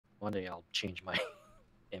One day I'll change my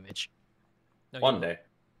image. No, you One won't. day.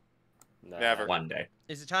 Nah. Never. One day.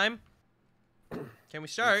 Is it time? Can we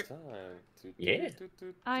start? It's time. Yeah.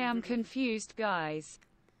 I am confused, guys.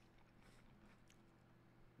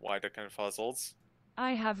 Why the confuzzles?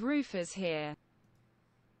 I have roofers here.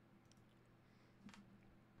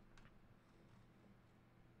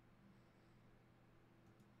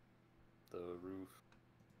 The roof.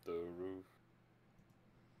 The roof.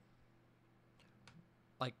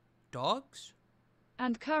 Like dogs?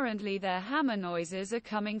 And currently their hammer noises are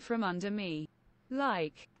coming from under me.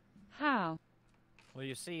 Like, how? Well,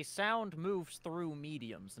 you see, sound moves through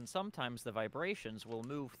mediums, and sometimes the vibrations will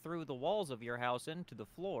move through the walls of your house into the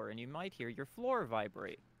floor, and you might hear your floor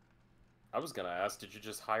vibrate. I was gonna ask, did you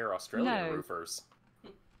just hire Australian No. roofers?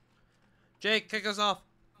 Jake, kick us off.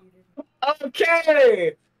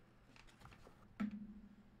 Okay!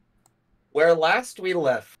 Where last we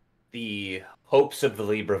left the hopes of the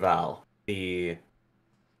Libraval, the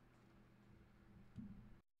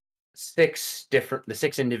six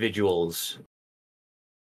individuals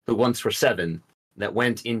who once were 7 that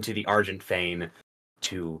went into the Argent Fane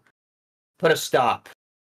to put a stop,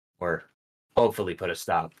 or hopefully put a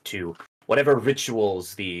stop, to whatever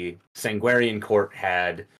rituals the Sanguarian court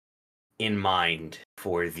had in mind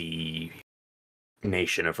for the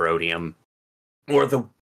nation of Rhodium, or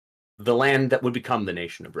the land that would become the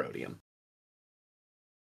nation of Rhodium.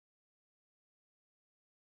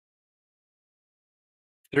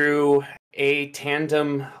 Through a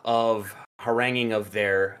tandem of haranguing of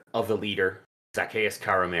the leader, Zacchaeus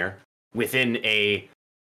Caramir, within a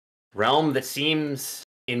realm that seems,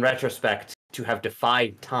 in retrospect, to have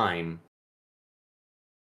defied time,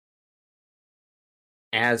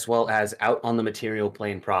 as well as out on the material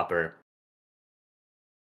plane proper.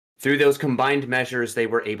 Through those combined measures, they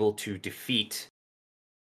were able to defeat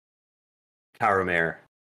Caramir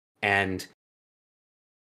and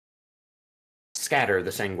scatter the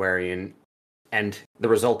Sanguarian and the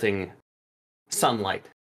resulting sunlight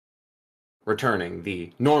returning, the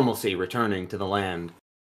normalcy returning to the land,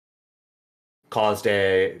 caused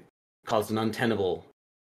an untenable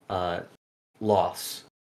loss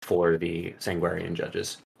for the Sanguarian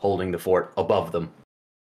judges, holding the fort above them.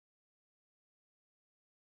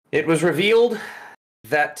 It was revealed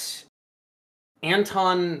that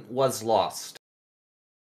Anton was lost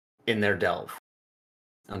in their delve,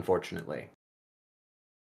 unfortunately.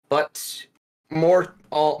 But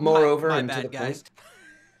moreover, my and to bad, the guys.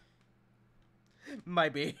 point,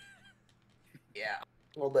 Might be. yeah,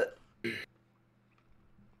 a little bit.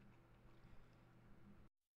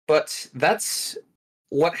 But that's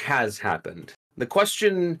what has happened. The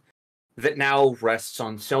question that now rests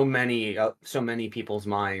on so many people's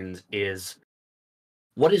minds is,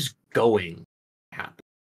 what is going to happen?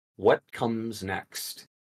 What comes next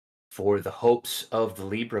for the hopes of the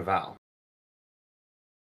Libraval?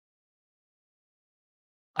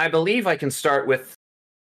 I believe I can start with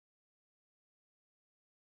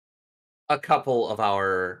a couple of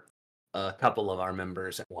our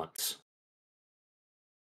members at once.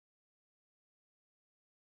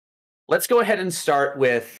 Let's go ahead and start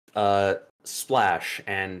with Splash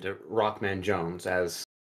and Rockman Jones as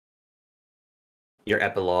your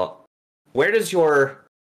epilogue. Where does your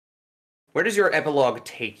epilogue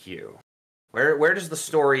take you? Where does the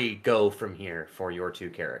story go from here for your two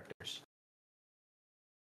characters?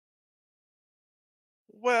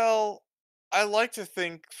 Well, I like to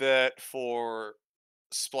think that for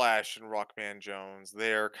Splash and Rockman Jones,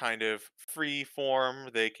 they're kind of free form.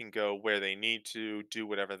 They can go where they need to, do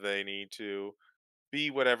whatever they need to,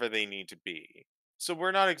 be whatever they need to be. So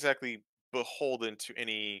we're not exactly beholden to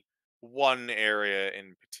any one area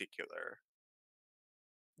in particular.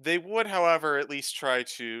 They would, however, at least try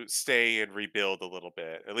to stay and rebuild a little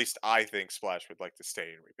bit. At least I think Splash would like to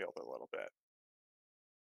stay and rebuild a little bit.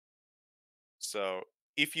 So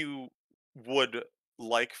if you would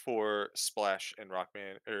like for Splash and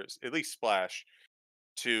Rockman, or at least Splash,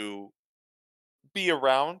 to be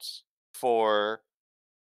around for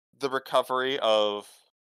the recovery of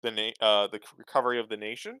the recovery of the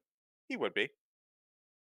nation, he would be.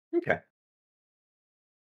 Okay.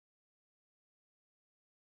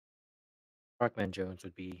 Rockman Jones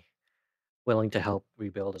would be willing to help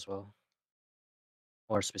rebuild as well.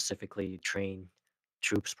 More specifically, train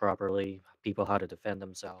troops properly, people how to defend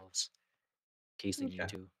themselves in case they need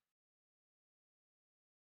Okay. to.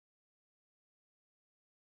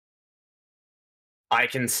 I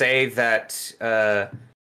can say that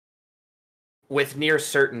with near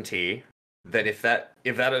certainty that if that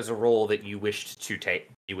is a role that you wish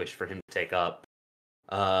for him to take up,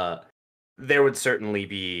 there would certainly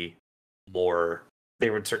be more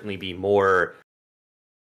there would certainly be more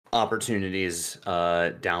opportunities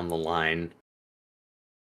down the line.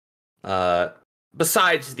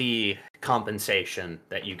 Besides the compensation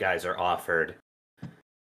that you guys are offered,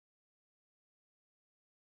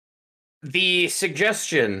 the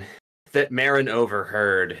suggestion that Marin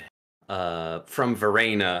overheard from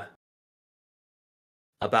Verena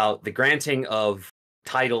about the granting of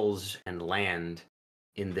titles and land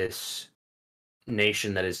in this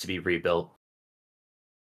nation that is to be rebuilt.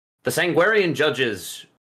 The Sanguarian judges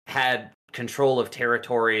had control of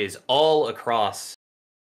territories all across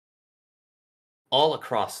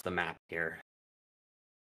the map here.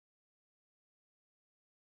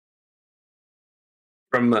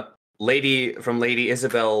 From Lady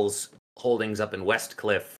Isabel's holdings up in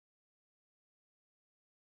Westcliff,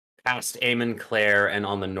 past Amon Clare, and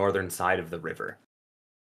on the northern side of the river.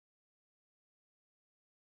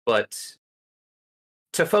 But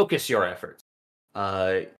to focus your efforts,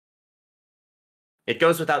 it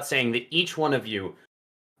goes without saying that each one of you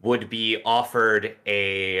would be offered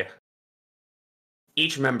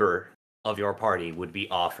each member of your party would be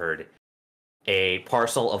offered a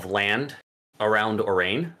parcel of land around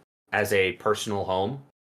Orain as a personal home,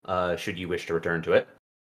 should you wish to return to it.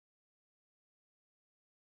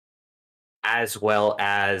 As well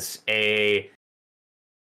as an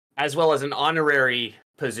honorary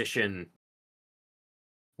position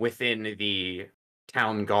within the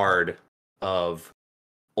town guard of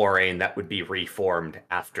Orain that would be reformed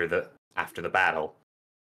after the battle.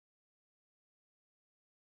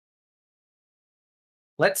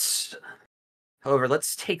 Let's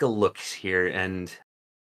take a look here and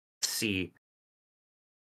see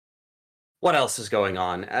what else is going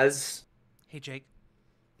on. Hey, Jake,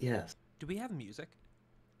 Yes. do we have music?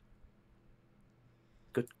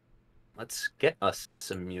 Good. Let's get us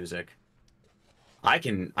some music. I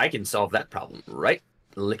can solve that problem, right?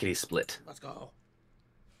 Lickety split. Let's go.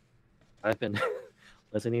 I've been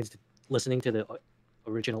listening to the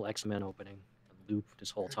original X-Men opening on loop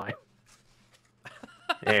this whole time.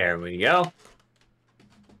 There we go.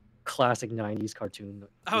 Classic 90s cartoon.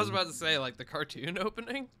 I was about to say, like, the cartoon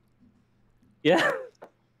opening? Yeah.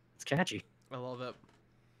 It's catchy. I love it.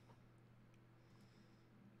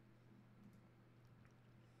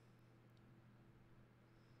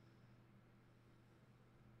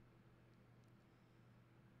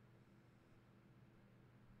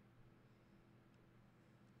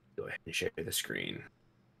 Go ahead and share the screen.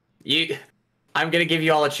 I'm gonna give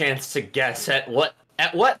you all a chance to guess at what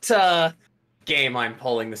game I'm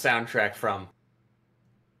pulling the soundtrack from.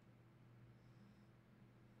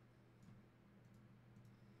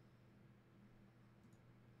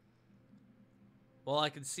 Well, I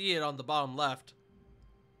can see it on the bottom left.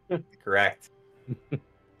 Correct.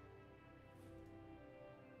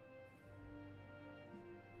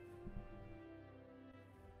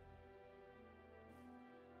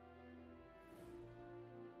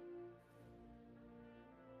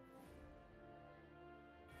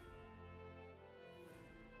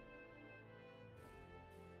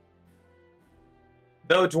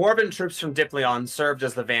 Though dwarven troops from Dipleon served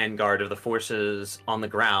as the vanguard of the forces on the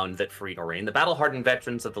ground that freed Orain, the battle-hardened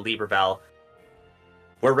veterans of the Liberval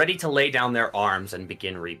were ready to lay down their arms and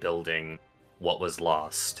begin rebuilding what was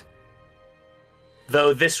lost.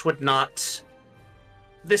 Though this would not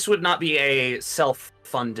be a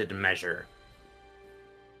self-funded measure.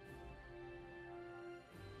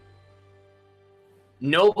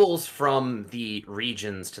 Nobles from the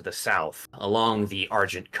regions to the south, along the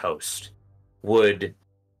Argent coast, would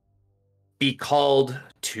be called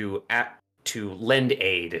to lend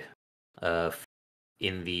aid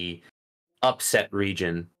in the upset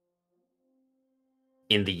region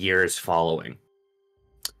in the years following.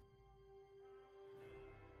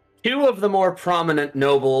 Two of the more prominent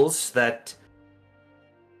nobles that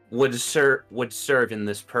would serve in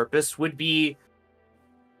this purpose would be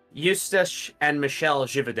Eustache and Michel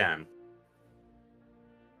Givaudan.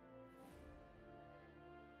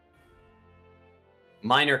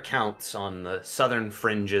 Minor counts on the southern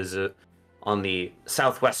fringes, on the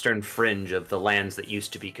southwestern fringe of the lands that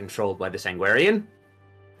used to be controlled by the Sanguarian.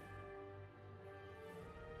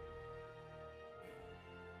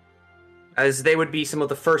 As they would be some of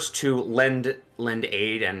the first to lend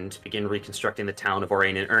aid and begin reconstructing the town of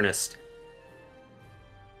Orain in earnest.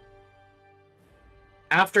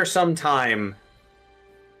 After some time,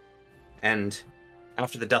 and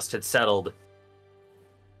after the dust had settled,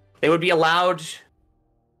 they would be allowed,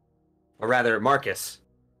 or rather Marcus,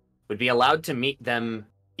 would be allowed to meet them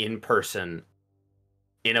in person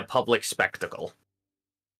in a public spectacle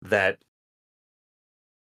that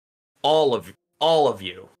all of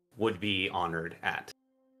you would be honored at.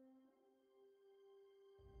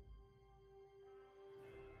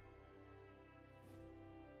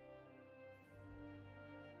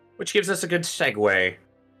 Which gives us a good segue.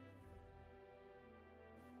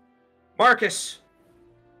 Marcus,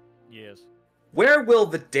 Yes. where will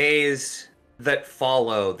the days that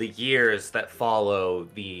follow, the years that follow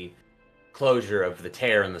the closure of the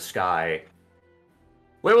tear in the sky,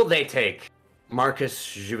 where will they take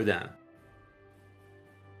Marcus Givaudan?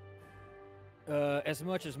 As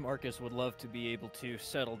much as Marcus would love to be able to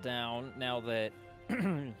settle down now that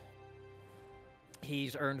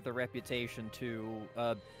he's earned the reputation to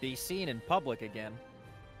be seen in public again,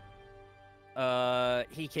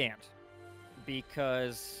 he can't,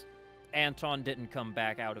 because Anton didn't come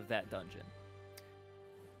back out of that dungeon.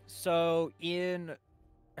 So in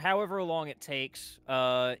however long it takes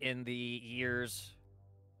in the years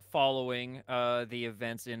following the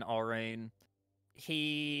events in Argent,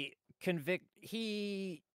 he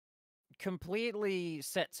completely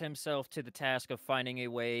sets himself to the task of finding a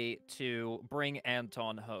way to bring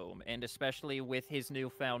Anton home, and especially with his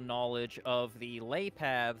newfound knowledge of the ley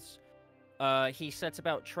paths, he sets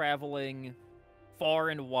about traveling far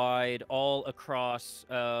and wide all across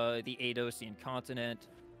the Ædosian continent,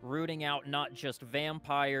 rooting out not just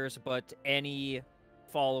vampires, but any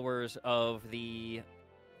followers of the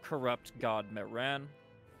corrupt god Meran.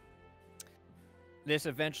 This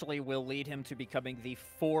eventually will lead him to becoming the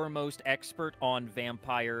foremost expert on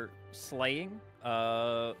vampire slaying,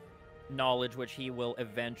 knowledge which he will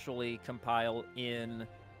eventually compile in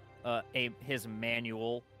his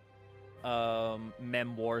manual,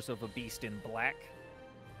 Memoirs of a Beast in Black.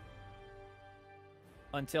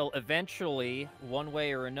 Until eventually, one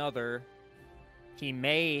way or another, he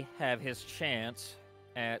may have his chance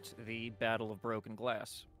at the Battle of Broken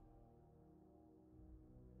Glass.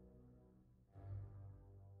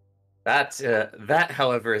 That,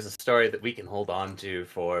 however, is a story that we can hold on to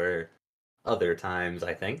for other times,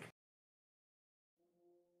 I think.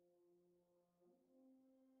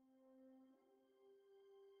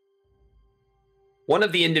 One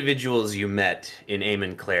of the individuals you met in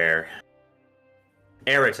Aemon Clare,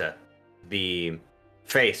 Erita, the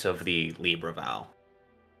face of the Libra Vow.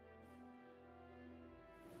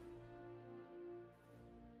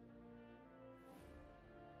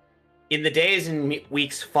 In the days and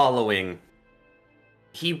weeks following,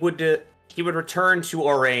 he would return to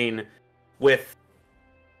Argent with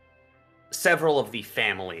several of the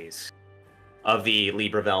families of the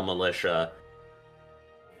Libreville militia,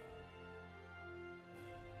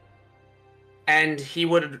 and he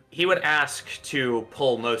would ask to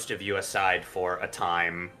pull most of you aside for a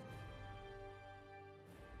time.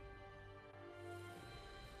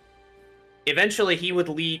 Eventually, he would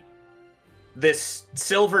lead this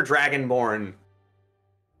silver dragonborn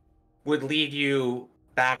would lead you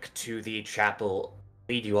back to the chapel,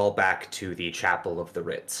 lead you all back to the chapel of the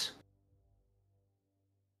Ritz.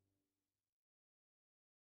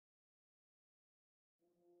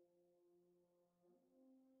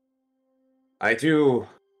 I do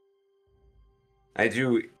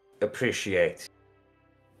appreciate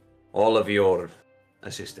all of your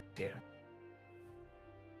assistance here.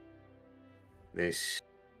 This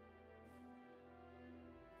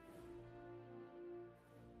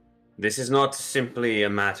is not simply a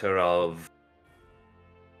matter of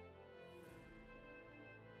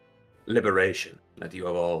liberation that you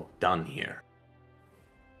have all done here.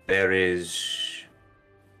 There is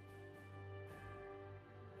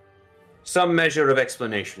some measure of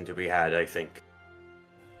explanation to be had, I think.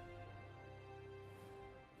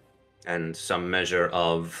 And some measure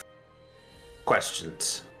of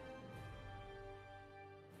questions.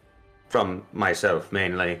 From myself,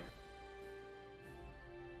 mainly.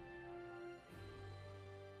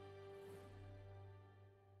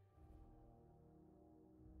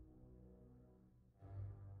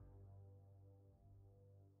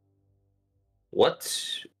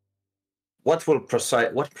 What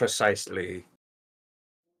precisely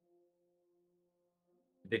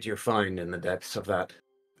did you find in the depths of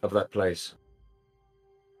that place?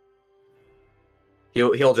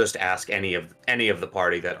 He'll just ask any of the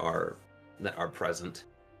party that are present.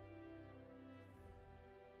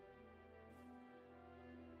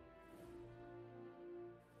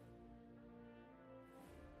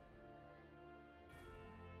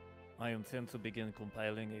 I intend to begin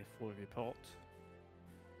compiling a full report.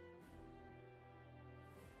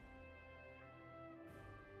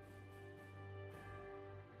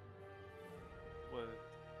 What?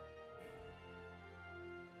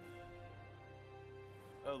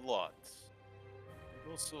 A lot.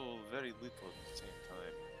 And also very little at the same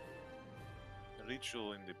time.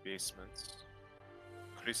 ritual in the basement,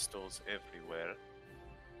 crystals everywhere.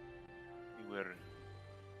 We were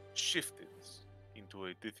shifted into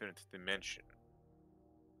a different dimension,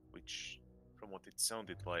 which, from what it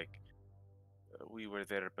sounded like, we were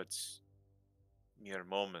there but mere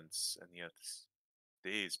moments, and yet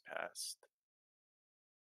days passed.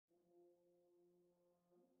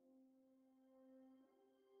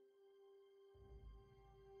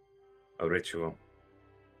 A ritual.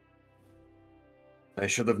 I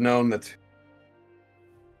should have known that.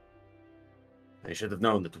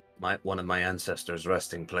 One of my ancestors'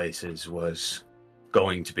 resting places was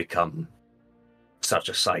going to become such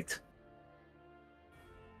a sight.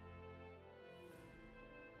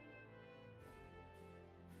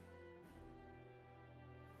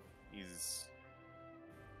 Is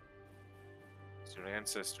your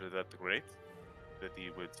ancestor that great that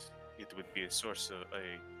it would be a source of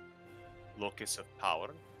a locus of power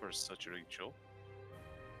for such a ritual?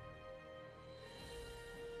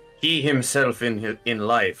 He himself in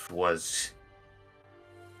life was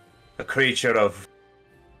a creature of.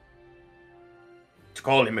 To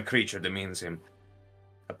call him a creature demeans him.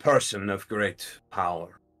 A person of great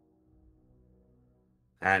power.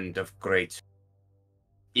 And of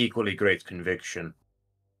equally great conviction.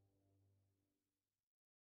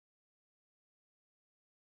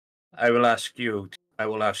 I will ask you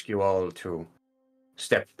all to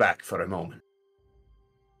step back for a moment.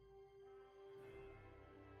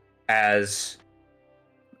 As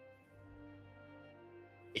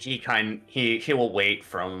he will wait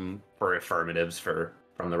for affirmatives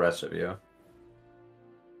from the rest of you.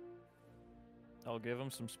 I'll give him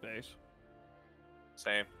some space.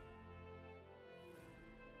 Same.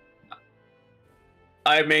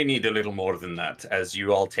 I may need a little more than that, as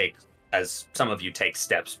some of you take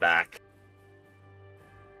steps back.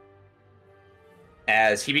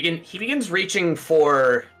 As he begins reaching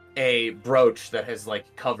for a brooch that has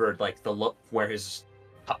covered the look where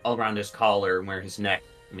around his collar and where his neck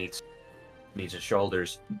meets his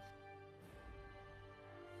shoulders.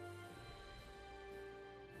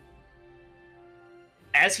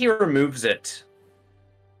 As he removes it,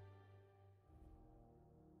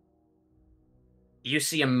 you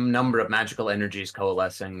see a number of magical energies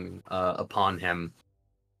coalescing upon him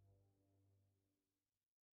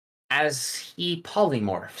as he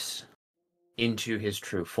polymorphs into his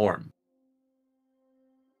true form.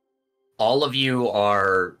 All of you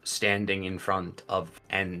are standing in front of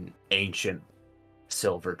an ancient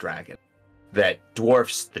silver dragon that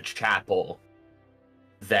dwarfs the chapel,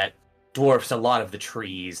 that dwarfs a lot of the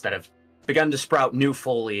trees that have begun to sprout new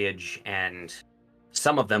foliage, and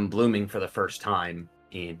some of them blooming for the first time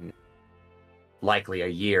in likely a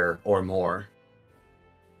year or more.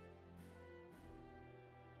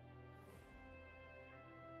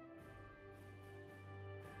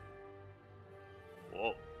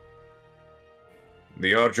 Whoa.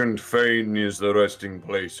 The Argent Fane is the resting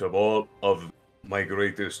place of all of my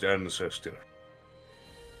greatest ancestor.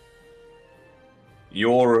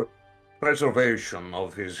 Your preservation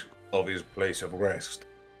of his place of rest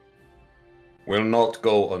will not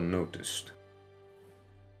go unnoticed.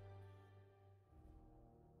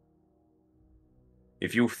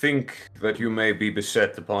 If you think that you may be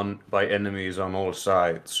beset upon by enemies on all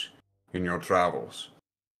sides in your travels,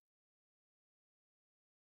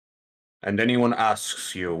 and anyone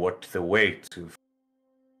asks you what the weight of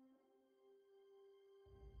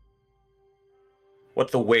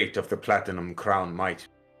the platinum crown might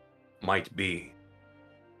be,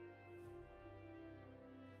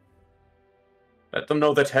 let them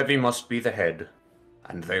know that heavy must be the head,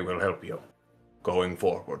 and they will help you going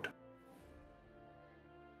forward.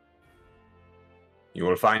 You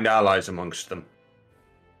will find allies amongst them.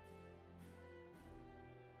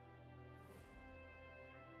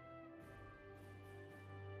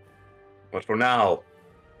 But for now,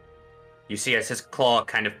 you see as his claw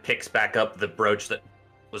kind of picks back up the brooch that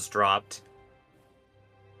was dropped,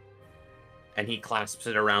 and he clasps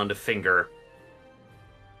it around a finger.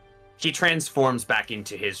 He transforms back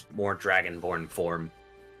into his more dragonborn form.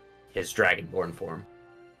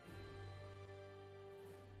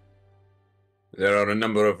 There are a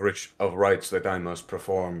number of rites that I must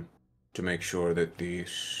perform to make sure that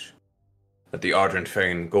the Argent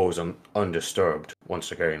Fane goes undisturbed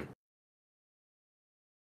once again.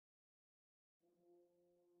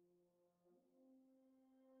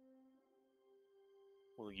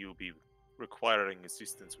 Will you be requiring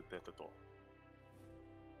assistance with that at all?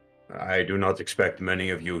 I do not expect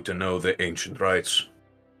many of you to know the ancient rites.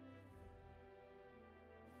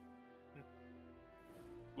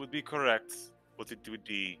 Would be correct, but it would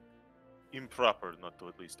be improper not to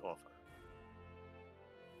at least offer.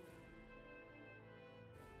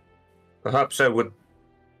 Perhaps I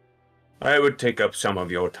would take up some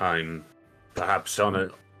of your time, perhaps on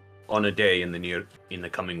a day in the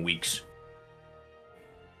coming weeks.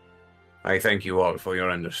 I thank you all for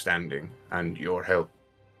your understanding and your help.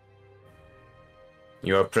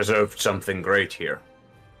 You have preserved something great here.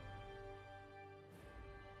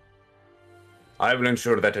 I will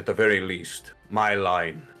ensure that at the very least, my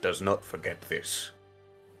line does not forget this.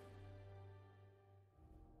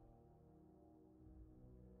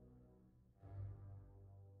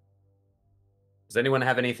 Does anyone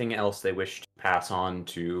have anything else they wish to pass on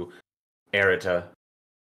to Erita?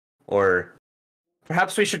 Or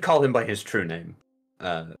perhaps we should call him by his true name,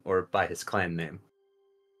 or by his clan name,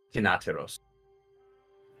 Hinateros.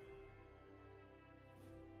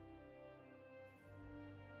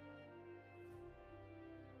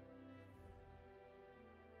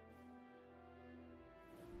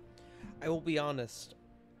 I will be honest.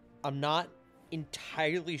 I'm not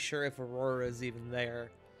entirely sure if Aurora is even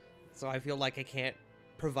there, so I feel like I can't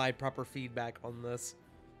provide proper feedback on this.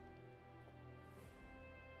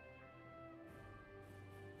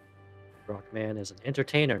 Rockman is an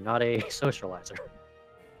entertainer, not a socializer.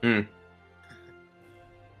 Hmm.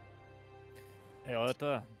 Hey,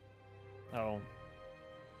 Arthur. Oh.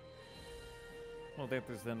 Well, that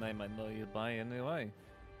is the name I know you by anyway.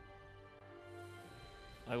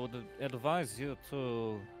 I would advise you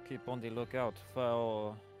to keep on the lookout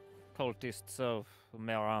for cultists of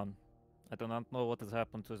Meran. I do not know what has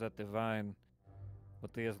happened to that divine,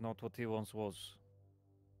 but he is not what he once was.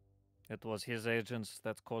 It was his agents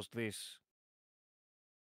that caused this.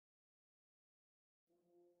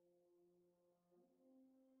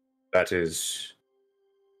 That is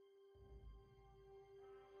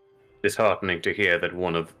disheartening to hear that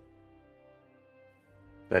one of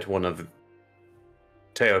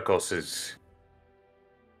Teokos's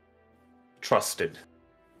trusted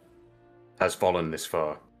has fallen this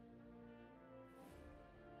far.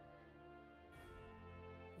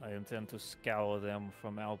 I intend to scour them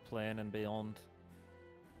from our plane and beyond.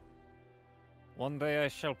 One day I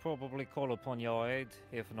shall probably call upon your aid,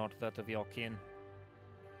 if not that of your kin.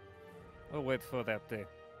 We'll wait for that day.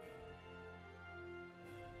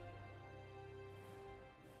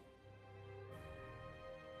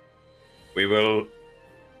 We will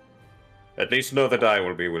at least know that I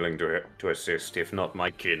will be willing to assist, if not my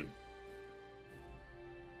kin.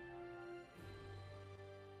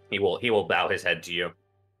 He will bow his head to you,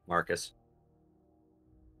 Marcus.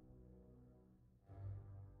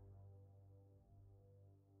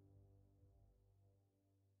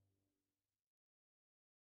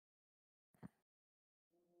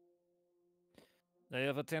 They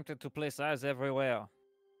have attempted to place eyes everywhere.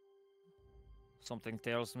 Something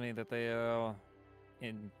tells me that they are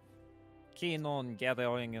keen on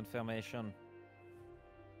gathering information.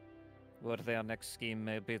 What their next scheme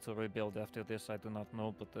may be to rebuild after this, I do not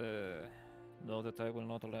know, but know that I will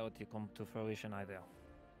not allow it to come to fruition either.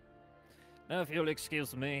 Now, if you'll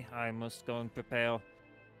excuse me, I must go and prepare.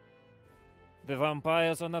 The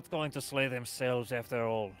vampires are not going to slay themselves after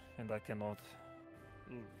all, and I cannot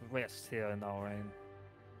rest here in our reign.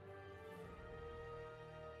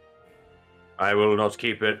 I will not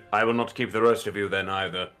keep the rest of you then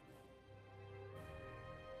either.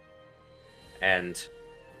 And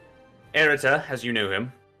Erita, as you knew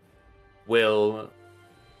him, will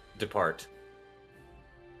depart.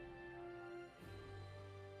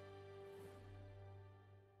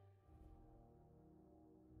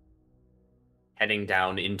 Heading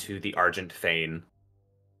down into the Argent Fane.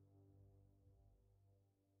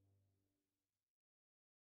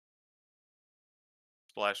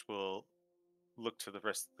 Splash will look to the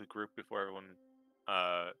rest of the group before everyone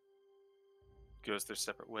goes their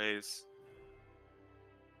separate ways.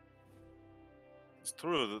 It's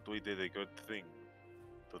true that we did a good thing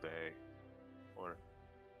today, or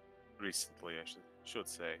recently, I should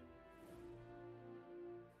say.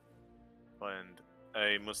 And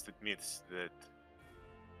I must admit that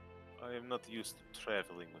I am not used to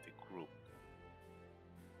traveling with a group.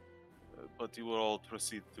 But you will all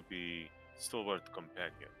proceed to be stalwart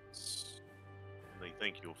companions. And I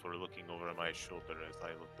thank you for looking over my shoulder as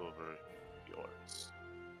I looked over yours.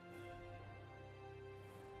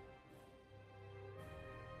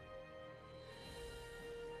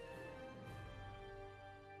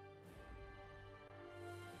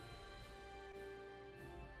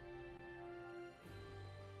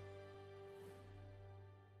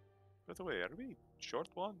 By the way, are we short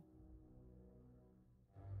one?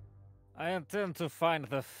 I intend to find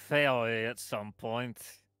the ferry at some point.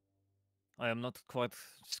 I am not quite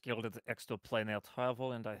skilled at extraplanar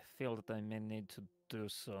travel, and I feel that I may need to do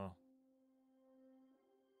so.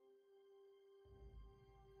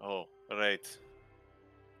 Oh, right.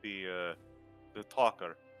 The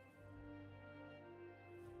talker.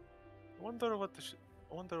 I wonder what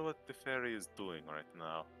the fairy is doing right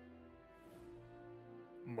now.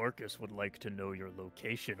 Marcus would like to know your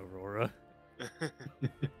location, Aurora.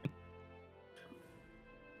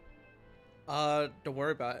 Don't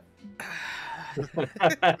worry about it.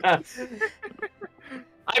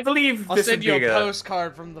 I believe I'll this send would you be a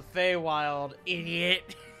postcard from the Feywild,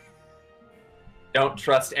 idiot. Don't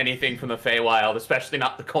trust anything from the Feywild, especially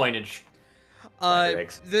not the coinage.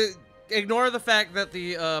 Ignore the fact that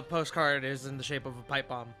the postcard is in the shape of a pipe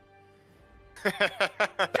bomb.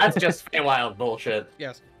 That's just Feywild bullshit.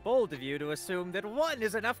 Yes. Bold of you to assume that one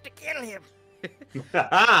is enough to kill him.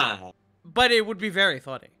 But it would be very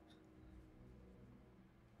funny.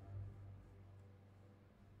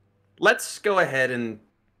 Let's go ahead and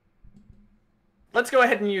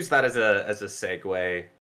use that as a segue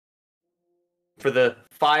for the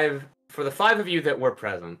five of you that were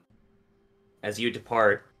present as you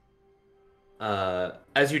depart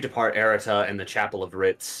Erita and the Chapel of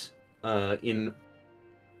Writs in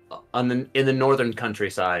the northern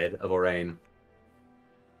countryside of Orain.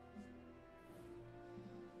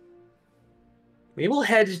 We will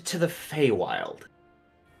head to the Feywild.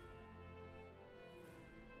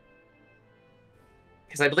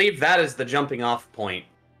 Because I believe that is the jumping off point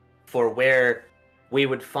for where we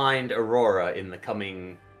would find Aurora in the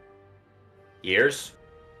coming years.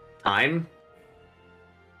 Time.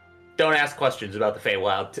 Don't ask questions about the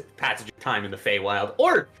Feywild, passage of time in the Feywild,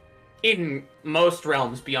 or in most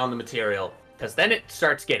realms beyond the material, because then it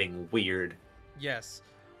starts getting weird. Yes.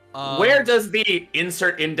 Where does the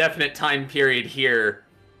insert indefinite time period here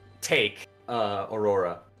take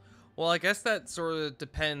Aurora? Well, I guess that sort of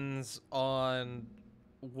depends on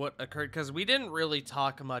what occurred, because we didn't really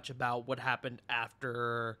talk much about what happened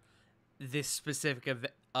after this specific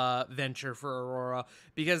venture for Aurora,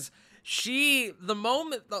 because the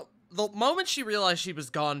moment she realized she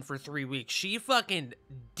was gone for 3 weeks, she fucking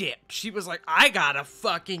dipped. She was like, I gotta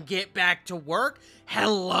fucking get back to work.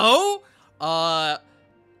 Hello?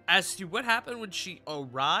 As to what happened when she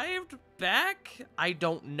arrived back, I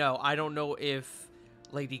don't know. I don't know if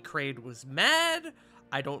Lady Kraid was mad.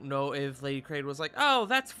 I don't know if Lady Kraid was like, oh,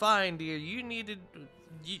 that's fine, dear. You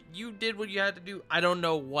did what you had to do. I don't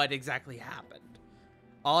know what exactly happened.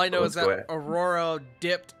 All I know is that Aurora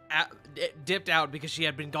dipped out because she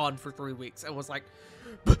had been gone for 3 weeks and was like...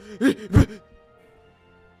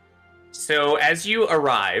 So as you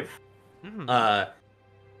arrive, in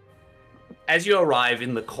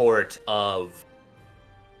the court of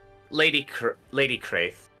Lady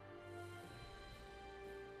Kraith,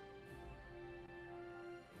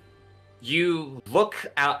 you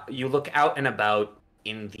look out and about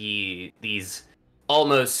in these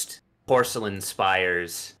almost porcelain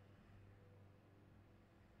spires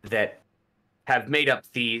that have made up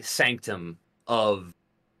the sanctum of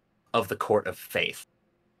the Court of Faith.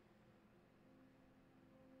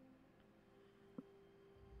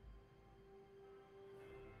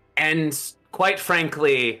 And quite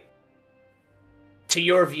frankly, to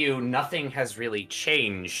your view, nothing has really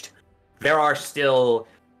changed. There are still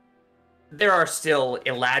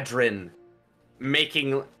Eladrin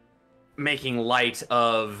making light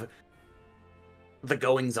of the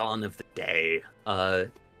goings-on of the day.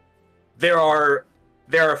 There are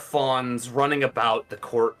fawns running about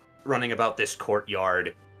this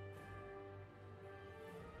courtyard.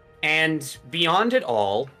 And beyond it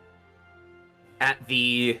all, at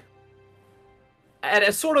a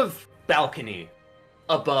sort of balcony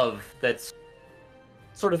above that's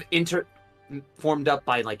sort of formed up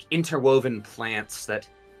by like interwoven plants that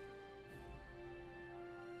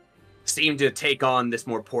seem to take on this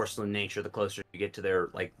more porcelain nature the closer you get to their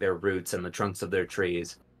roots and the trunks of their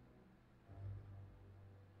trees.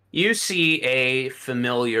 You see a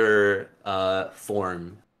familiar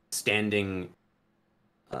form standing.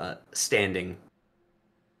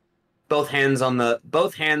 Both hands on the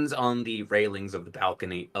railings of the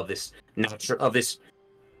balcony of this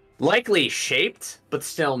likely shaped but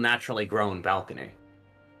still naturally grown balcony.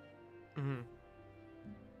 Mm-hmm.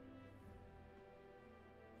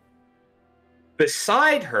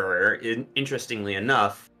 Beside her, interestingly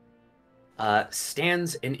enough,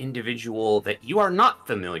 stands an individual that you are not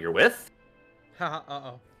familiar with.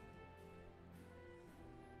 Uh-oh.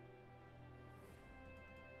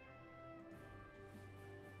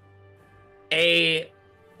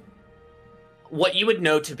 What you would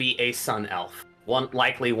know to be a sun elf.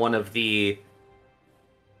 Likely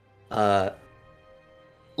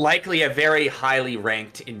a very highly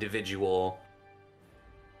ranked individual.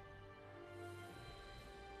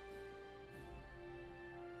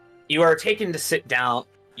 You are taken to sit down.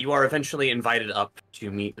 You are eventually invited up to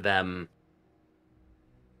meet them.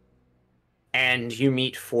 And you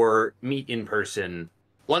meet in person.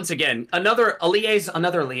 Once again, another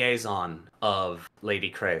liaison of Lady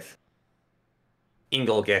Craith,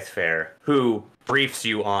 Ingol Gethfair, who briefs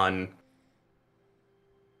you on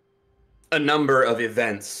a number of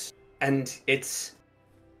events, and it's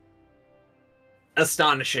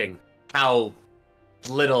astonishing how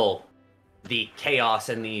little the chaos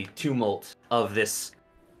and the tumult of this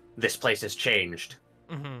place has changed.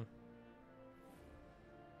 Mm-hmm.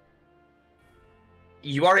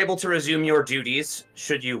 You are able to resume your duties,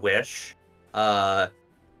 should you wish.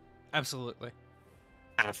 Absolutely.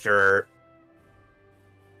 After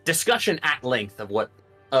discussion at length of what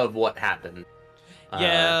happened.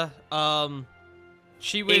 Yeah.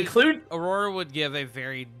 She would Aurora would give a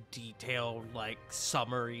very detailed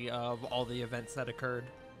summary of all the events that occurred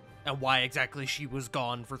and why exactly she was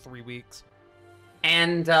gone for 3 weeks.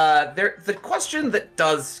 And the question that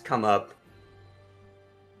does come up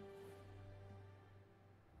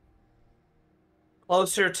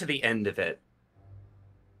closer to the end of it,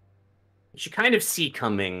 which you kind of see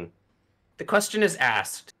coming, the question is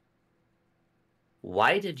asked,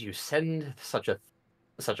 why did you send such a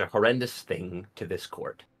horrendous thing to this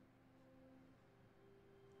court?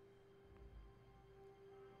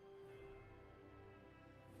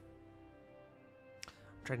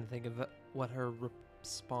 I'm trying to think of what her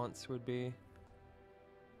response would be.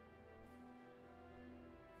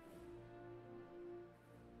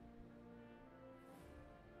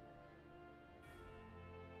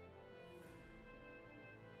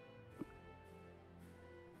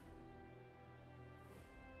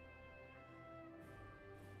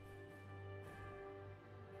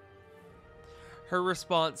 Her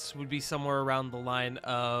response would be somewhere around the line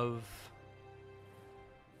of,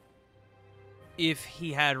 if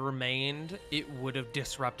he had remained, it would have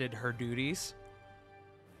disrupted her duties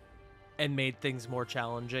and made things more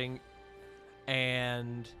challenging,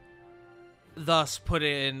 and thus put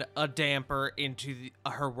in a damper into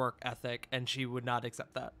her work ethic, and she would not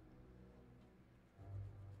accept that.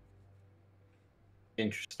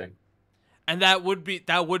 Interesting. And that would be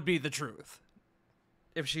the truth.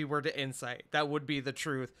 If she were to insight, that would be the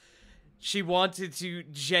truth. She wanted to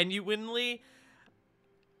genuinely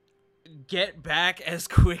get back as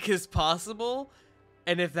quick as possible,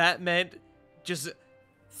 and if that meant just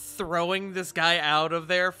throwing this guy out of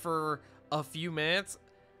there for a few minutes,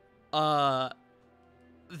 that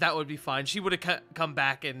would be fine. She would have come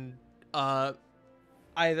back and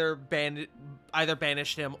either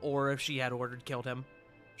banished him, or if she had ordered, killed him.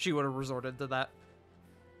 She would have resorted to that.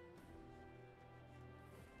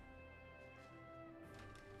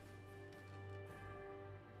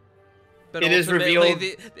 But it is revealed.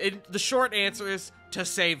 The short answer is to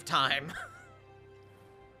save time.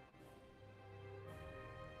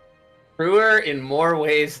 Truer in more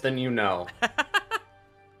ways than you know.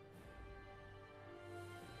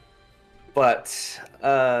 But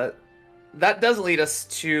that does lead us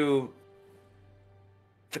to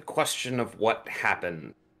the question of what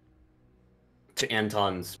happened to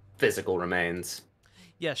Anton's physical remains.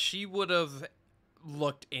 Yes, she would have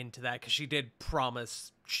looked into that because she did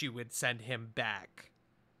promise she would send him back.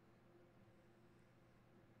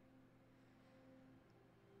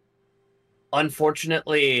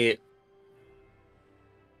 Unfortunately,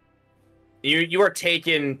 you are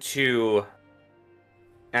taken to,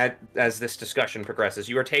 as this discussion progresses,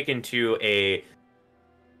 you are taken to a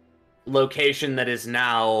location that is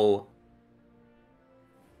now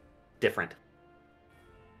different.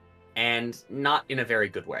 And not in a very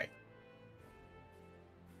good way.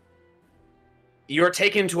 You're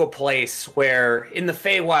taken to a place where, in the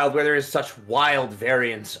Feywild, where there is such wild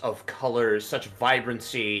variance of colors, such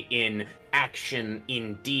vibrancy in action,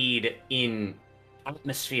 in deed, in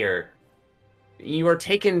atmosphere, you are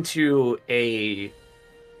taken to a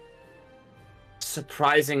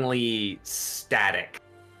surprisingly static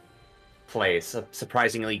place, a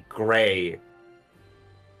surprisingly gray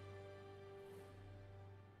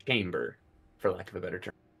chamber, for lack of a better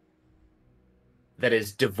term, that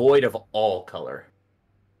is devoid of all color.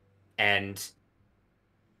 And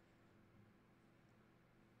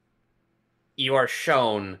you are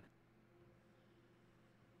shown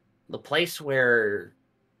the place where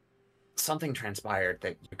something transpired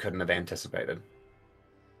that you couldn't have anticipated.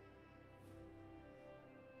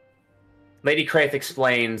 Lady Craith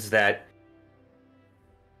explains that,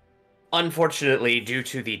 unfortunately, due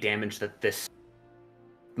to the damage that this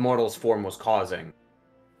mortal's form was causing,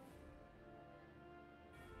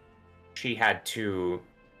 she had to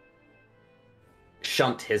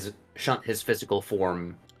shunt his physical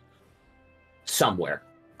form somewhere.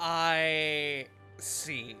 I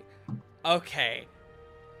see. Okay.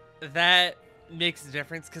 That makes a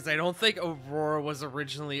difference because I don't think Aurora was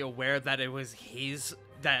originally aware that it was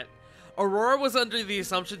that Aurora was under the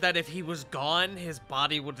assumption that if he was gone, his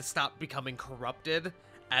body would stop becoming corrupted,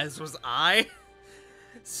 as was I.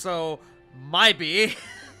 So, might be.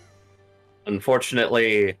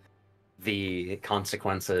 Unfortunately, the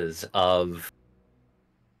consequences of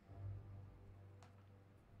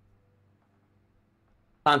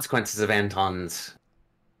Anton's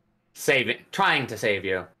trying to save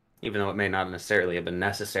you, even though it may not necessarily have been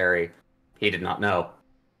necessary, he did not know.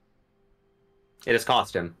 It has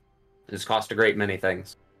cost him. It has cost a great many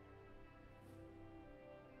things.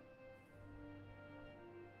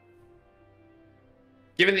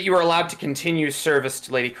 Given that you are allowed to continue service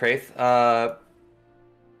to Lady Kraith, the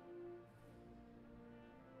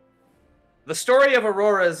story of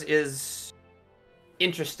Aurora's is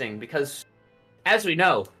interesting because, as we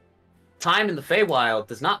know, time in the Feywild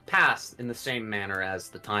does not pass in the same manner as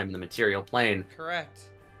the time in the material plane. Correct.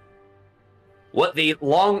 What the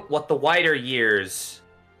wider years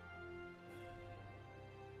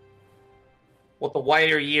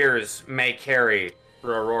may carry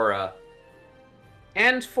for Aurora,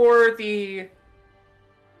 and for the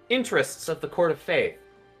interests of the Court of Faith,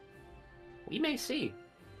 we may see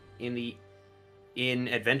in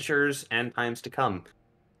adventures and times to come.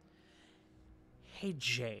 Hey,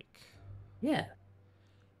 Jake. Yeah.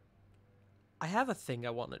 I have a thing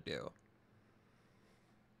I want to do.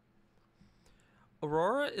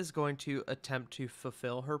 Aurora is going to attempt to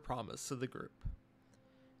fulfill her promise to the group.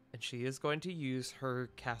 And she is going to use her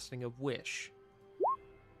casting of Wish.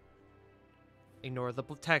 Ignore the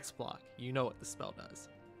text block. You know what the spell does.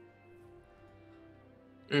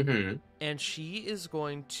 Mm-hmm. And she is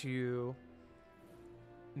going to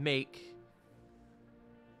make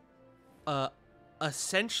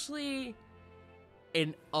essentially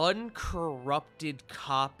an uncorrupted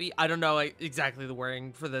copy. I don't know exactly the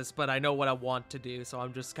wording for this, but I know what I want to do, so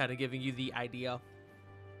I'm just kind of giving you the idea.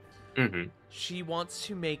 Mm-hmm. She wants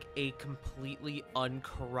to make a completely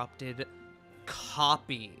uncorrupted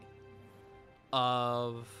copy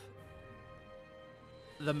of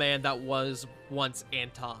the man that was once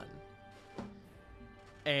Anton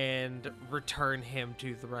and return him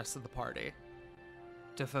to the rest of the party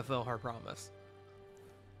to fulfill her promise.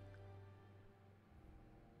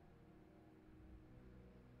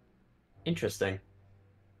 Interesting.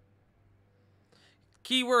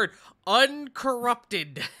 Keyword,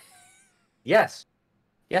 uncorrupted. Yes.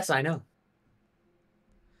 Yes, I know.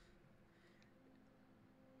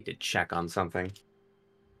 Need to check on something.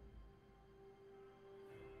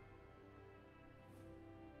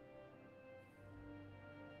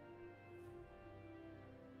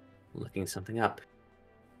 Looking something up.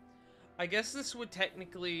 I guess this would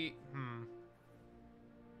technically...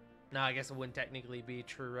 No, I guess it wouldn't technically be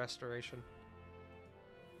true restoration.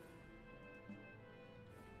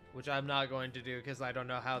 Which I'm not going to do because I don't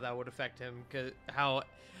know how that would affect him.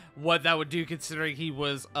 What that would do considering he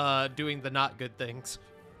was doing the not good things.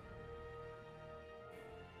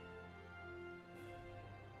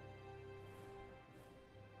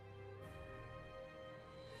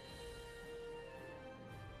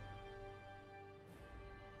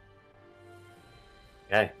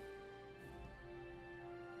 Okay.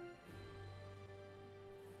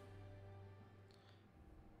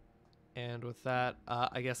 And with that,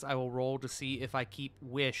 I guess I will roll to see if I keep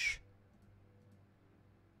Wish.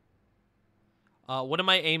 What am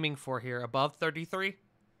I aiming for here? Above 33?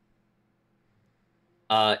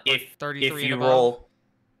 If 33 you and above? roll...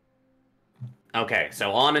 Okay,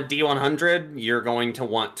 so on a D100, you're going to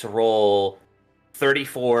want to roll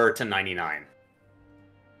 34 to 99.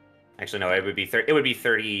 Actually, no, it would be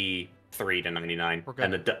 33 to 99. We're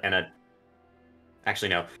good. Actually,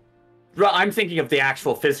 no. I'm thinking of the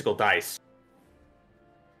actual physical dice.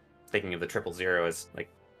 Thinking of the 000 as like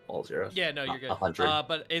all zeros. Yeah, no, you're good. 100.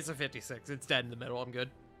 But it's a 56. It's dead in the middle. I'm good.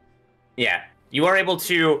 Yeah, you are able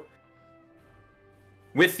to,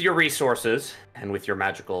 with your resources and with your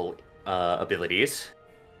magical abilities,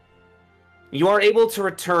 you are able to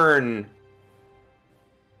return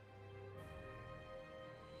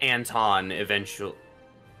Anton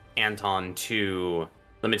to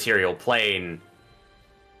the material plane,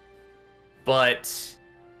 but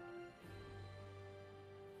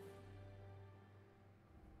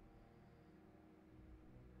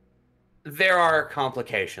there are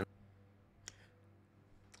complications.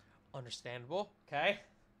 Understandable. Okay.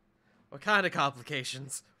 What kind of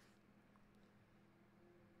complications?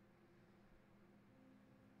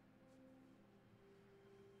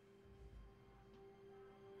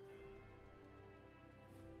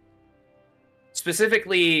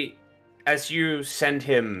 Specifically, as you send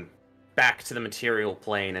him back to the material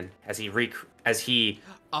plane, and as he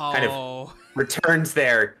kind of returns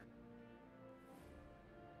there,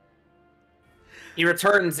 he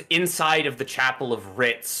returns inside of the Chapel of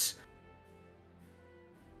Writs.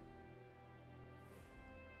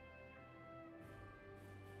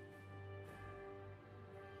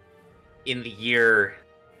 In the year,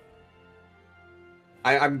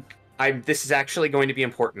 this is actually going to be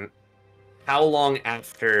important. How long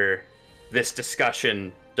after this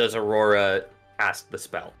discussion does Aurora cast the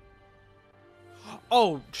spell?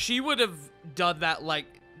 Oh, she would have done that like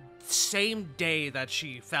same day that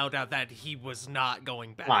she found out that he was not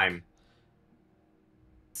going back. Time.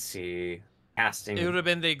 Let's see. Casting. It would have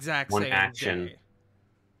been the exact one same action. day.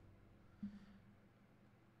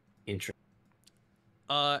 Interesting.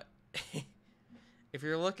 If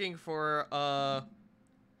you're looking for a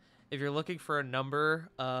number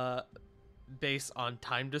based on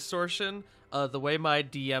time distortion, the way my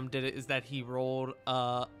DM did it is that he rolled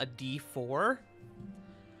a d4,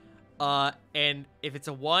 and if it's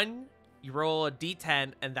a 1, you roll a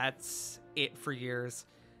d10, and that's it for years.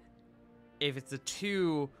 If it's a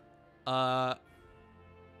 2,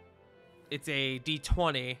 it's a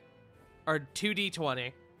d20 or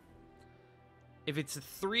 2d20. If it's a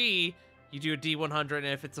 3, you do a D100, and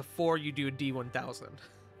if it's a 4, you do a D1000.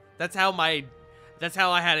 That's how I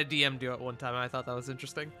had a DM do it one time. I thought that was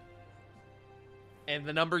interesting. And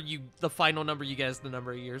the final number you get is the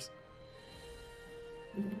number of years.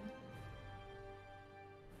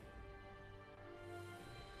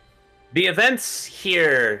 The events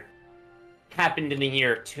here happened in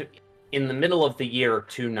the middle of the year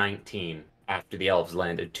 219, after the elves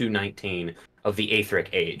landed, 219 of the Aetheric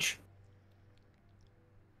Age.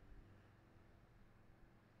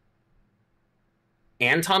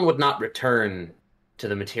 Anton would not return to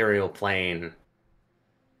the material plane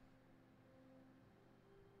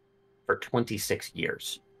for 26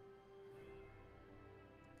 years.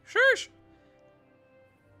 Shush.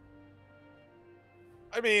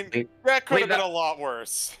 I mean, that could have been a lot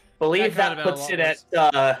worse. Believe that puts it at,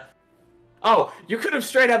 you could have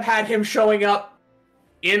straight up had him showing up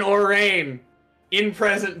in Orain in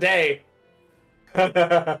present day.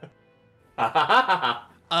 I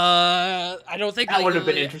don't think that would have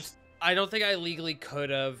been interesting. I don't think I legally could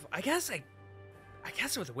have. I guess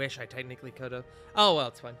with Wish I technically could have. Oh well,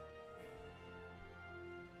 it's fine.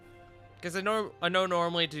 Because I know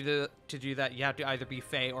normally to do that you have to either be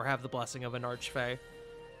Fae or have the blessing of an Archfey.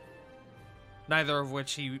 Neither of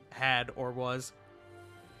which he had or was.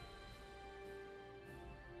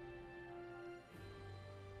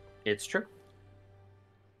 It's true.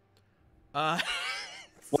 What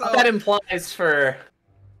that implies for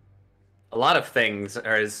a lot of things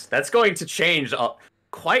is that's going to change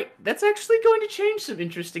that's actually going to change some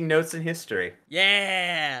interesting notes in history.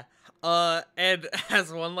 Yeah. And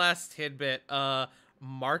as one last tidbit,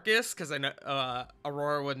 Marcus, because I know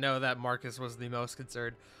Aurora would know that Marcus was the most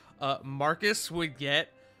concerned. Marcus would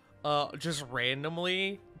get just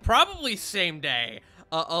randomly, probably same day,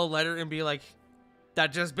 a letter and be like,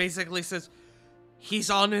 that just basically says he's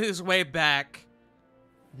on his way back.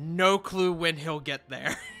 No clue when he'll get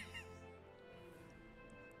there.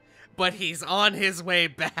 But he's on his way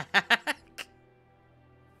back.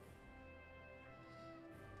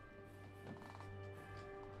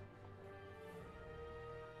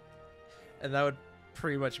 And that would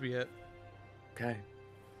pretty much be it. Okay.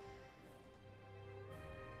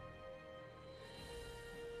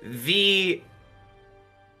 The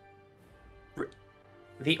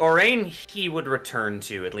Orain he would return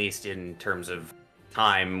to, at least in terms of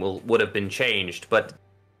time, would have been changed, but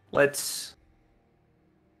let's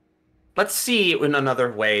see in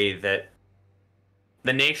another way that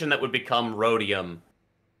the nation that would become Rhodium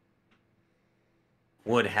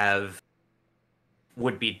would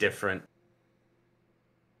be different.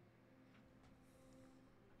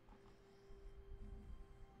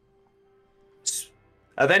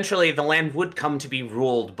 Eventually, the land would come to be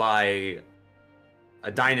ruled by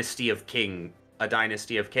a dynasty of kings.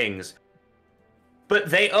 But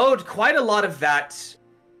they owed quite a lot of that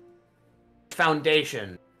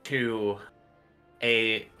foundation to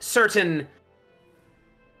a certain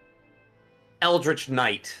eldritch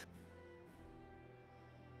knight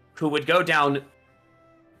who would go down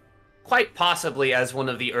quite possibly as one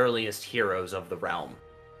of the earliest heroes of the realm.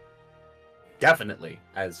 Definitely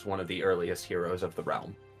as one of the earliest heroes of the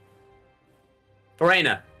realm.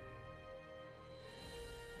 Verena,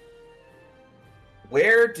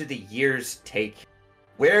 where do the years take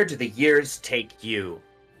you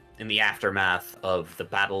in the aftermath of the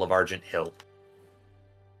Battle of Argent Hill?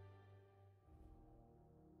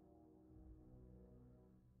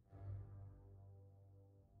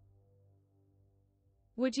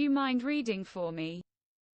 Would you mind reading for me?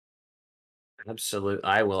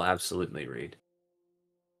 I will absolutely read.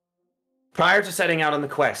 Prior to setting out on the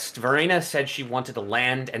quest, Verena said she wanted the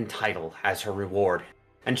land and title as her reward,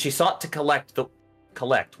 and she sought to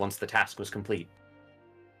collect once the task was complete.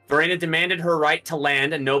 Verena demanded her right to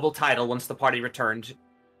land and noble title once the party returned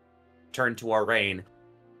to our reign.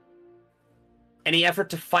 Any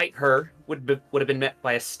effort to fight her would have been met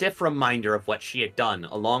by a stiff reminder of what she had done,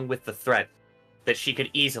 along with the threat that she could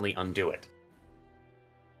easily undo it.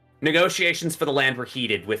 Negotiations for the land were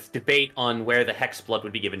heated, with debate on where the Hexblood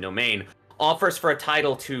would be given domain. Offers for a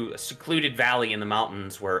title to a secluded valley in the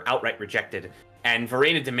mountains were outright rejected, and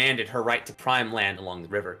Verena demanded her right to prime land along the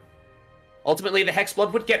river. Ultimately, the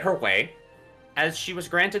Hexblood would get her way, as she was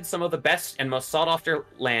granted some of the best and most sought-after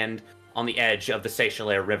land on the edge of the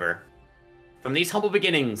Seychelles River. From these humble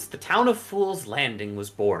beginnings, the town of Fool's Landing was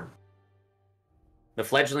born. The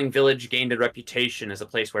fledgling village gained a reputation as a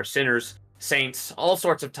place where sinners, saints, all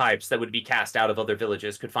sorts of types that would be cast out of other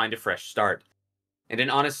villages could find a fresh start, and an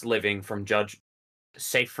honest living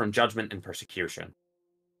safe from judgment and persecution.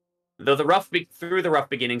 Through the rough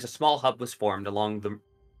beginnings, a small hub was formed along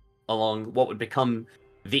what would become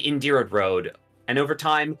the Indirad Road, and over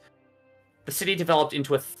time, the city developed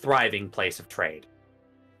into a thriving place of trade.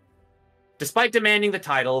 Despite demanding the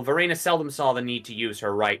title, Verena seldom saw the need to use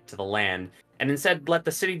her right to the land, and instead let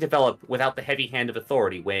the city develop without the heavy hand of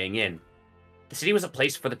authority weighing in. The city was a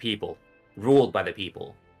place for the people, ruled by the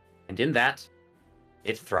people, and in that,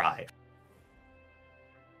 it thrived.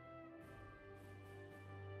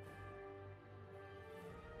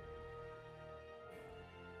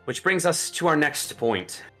 Which brings us to our next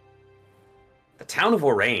point. The town of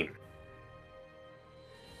Orain.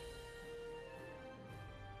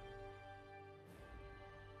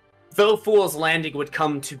 Though Fool's Landing would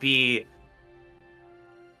come to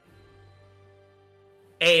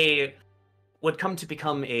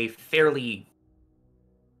become a fairly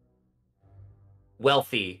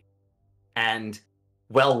wealthy and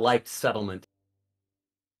well-liked settlement,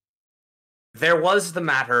 there was the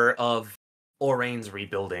matter of Orain's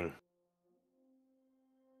rebuilding.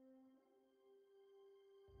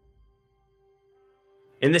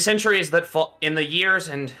 In the years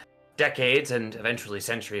and decades and eventually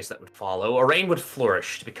centuries that would follow, Orain would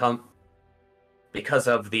flourish because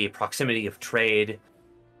of the proximity of trade,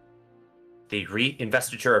 the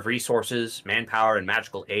investiture of resources, manpower, and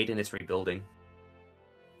magical aid in its rebuilding.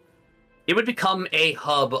 It would become a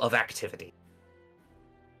hub of activity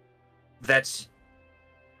that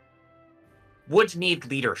would need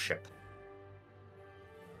leadership.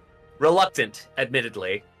 Reluctant,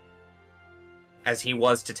 admittedly, as he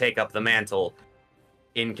was to take up the mantle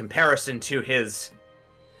in comparison to his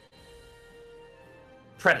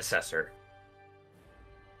predecessor,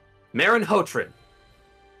 Marin Hotrin,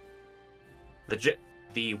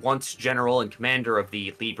 the once general and commander of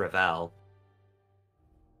the Libre Val,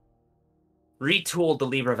 retooled the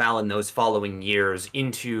Libre Val in those following years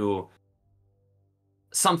into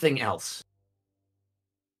something else.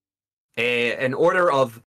 An order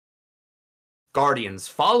of guardians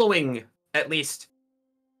following, at least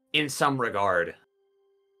in some regard,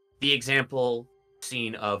 the example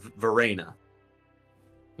seen of Verena,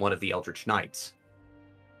 one of the Eldritch Knights.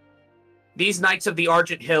 These Knights of the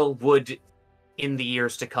Argent Hill would, in the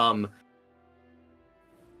years to come,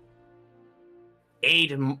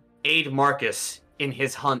 aid Marcus in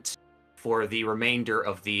his hunt for the remainder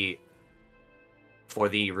of the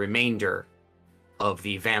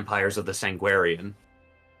vampires of the Sanguarian,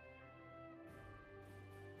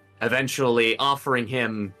 eventually offering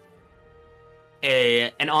him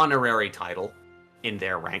an honorary title in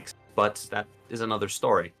their ranks, but that is another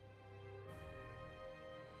story.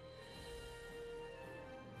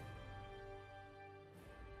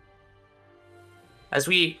 As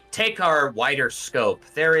we take our wider scope,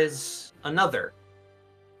 there is another.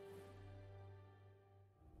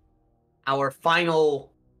 Our final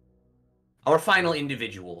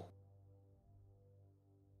individual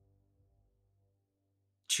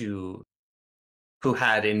who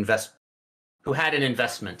had an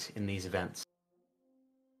investment in these events.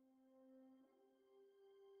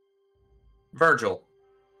 Virgil,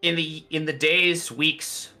 in the days,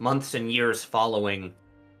 weeks, months, and years following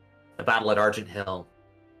the battle at Argent Hill,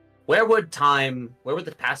 where would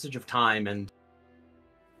the passage of time and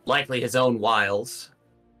likely his own wiles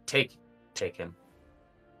take him?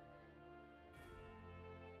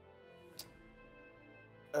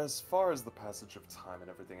 As far as the passage of time and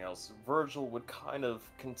everything else, Virgil would kind of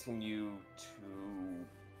continue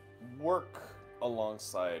to work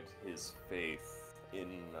alongside his faith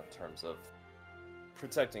in terms of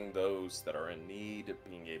protecting those that are in need,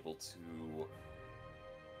 being able to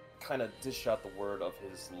kind of dish out the word of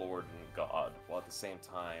his Lord and God, while at the same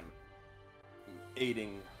time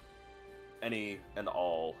aiding any and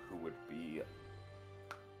all who would be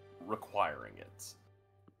requiring it.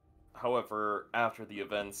 However, after the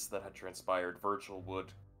events that had transpired, Virgil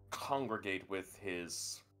would congregate with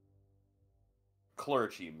his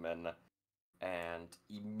clergymen and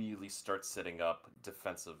immediately start setting up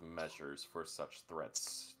defensive measures for such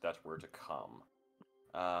threats that were to come.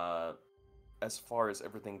 As far as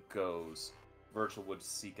everything goes, Virgil would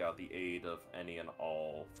seek out the aid of any and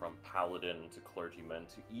all, from paladin to clergymen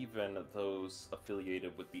to even those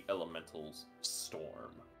affiliated with the elementals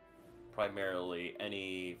storm. Primarily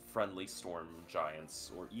any friendly storm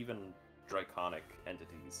giants or even draconic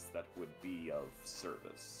entities that would be of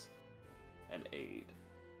service and aid.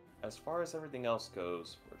 As far as everything else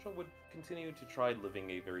goes, Virgil would continue to try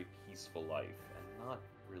living a very peaceful life and not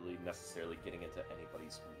really necessarily getting into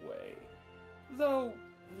anybody's way. Though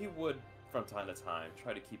he would, from time to time,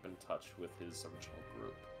 try to keep in touch with his original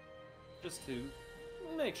group, just to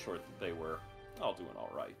make sure that they were all doing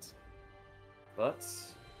alright. But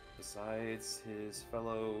besides his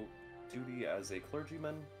fellow duty as a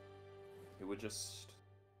clergyman, he would just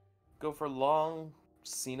go for long,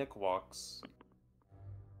 scenic walks,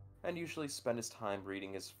 and usually spend his time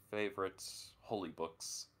reading his favorite holy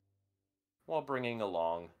books, while bringing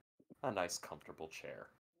along a nice comfortable chair.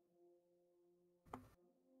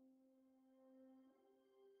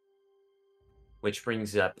 Which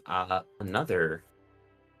brings up another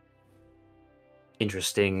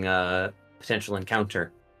interesting potential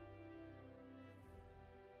encounter.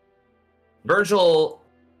 Virgil,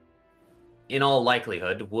 in all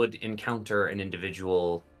likelihood, would encounter an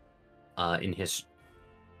individual in his...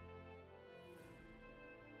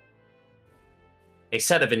 a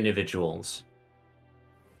set of individuals.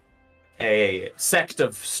 A sect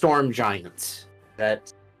of storm giants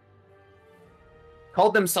that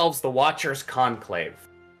called themselves the Watchers Conclave,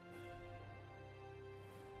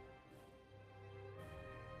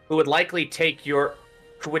 who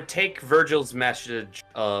would take Virgil's message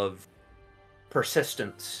of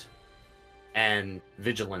persistence and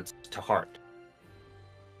vigilance to heart.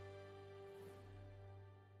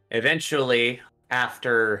 Eventually,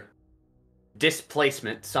 after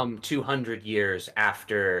displacement, some 200 years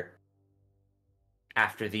after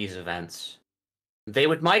these events, they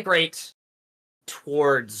would migrate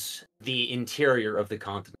towards the interior of the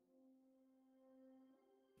continent,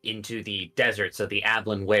 into the deserts of the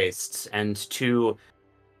Ablin Wastes, and to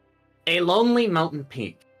a lonely mountain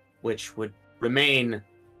peak, which would remain,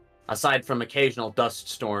 aside from occasional dust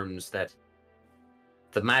storms that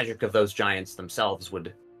the magic of those giants themselves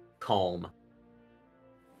would calm,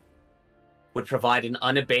 would provide an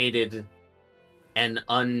unabated and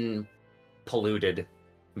unpolluted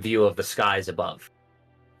view of the skies above.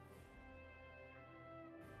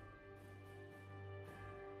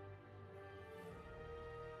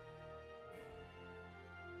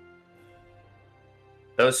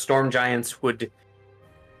 Those storm giants will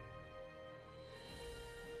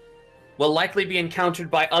likely be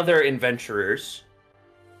encountered by other adventurers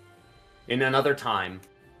in another time.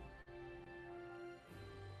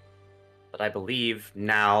 But I believe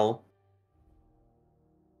now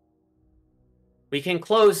we can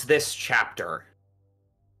close this chapter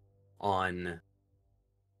on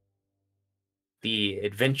the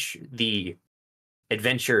adventures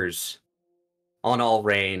on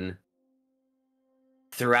Allrain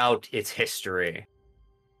throughout its history.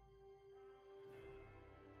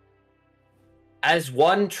 As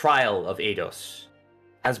one trial of Ædos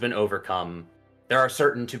has been overcome, there are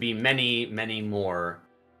certain to be many, many more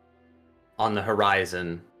on the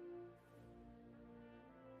horizon.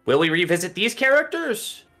 Will we revisit these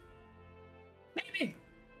characters? Maybe.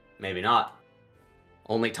 Maybe not.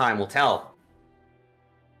 Only time will tell.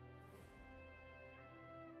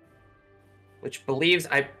 Which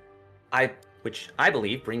I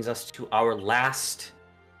believe brings us to our last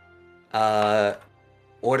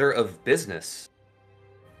order of business.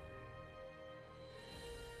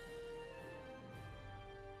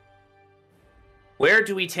 Where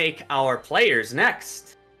do we take our players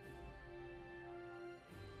next?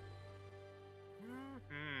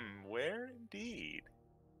 Where indeed?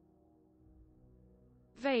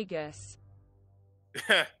 Vegas.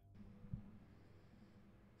 We're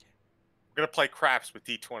gonna play craps with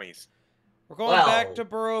D20s. We're going back to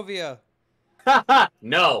Barovia.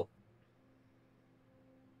 No.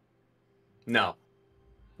 No.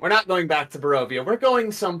 We're not going back to Barovia. We're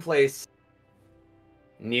going someplace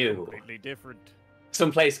new. Completely different.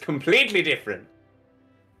 Someplace completely different.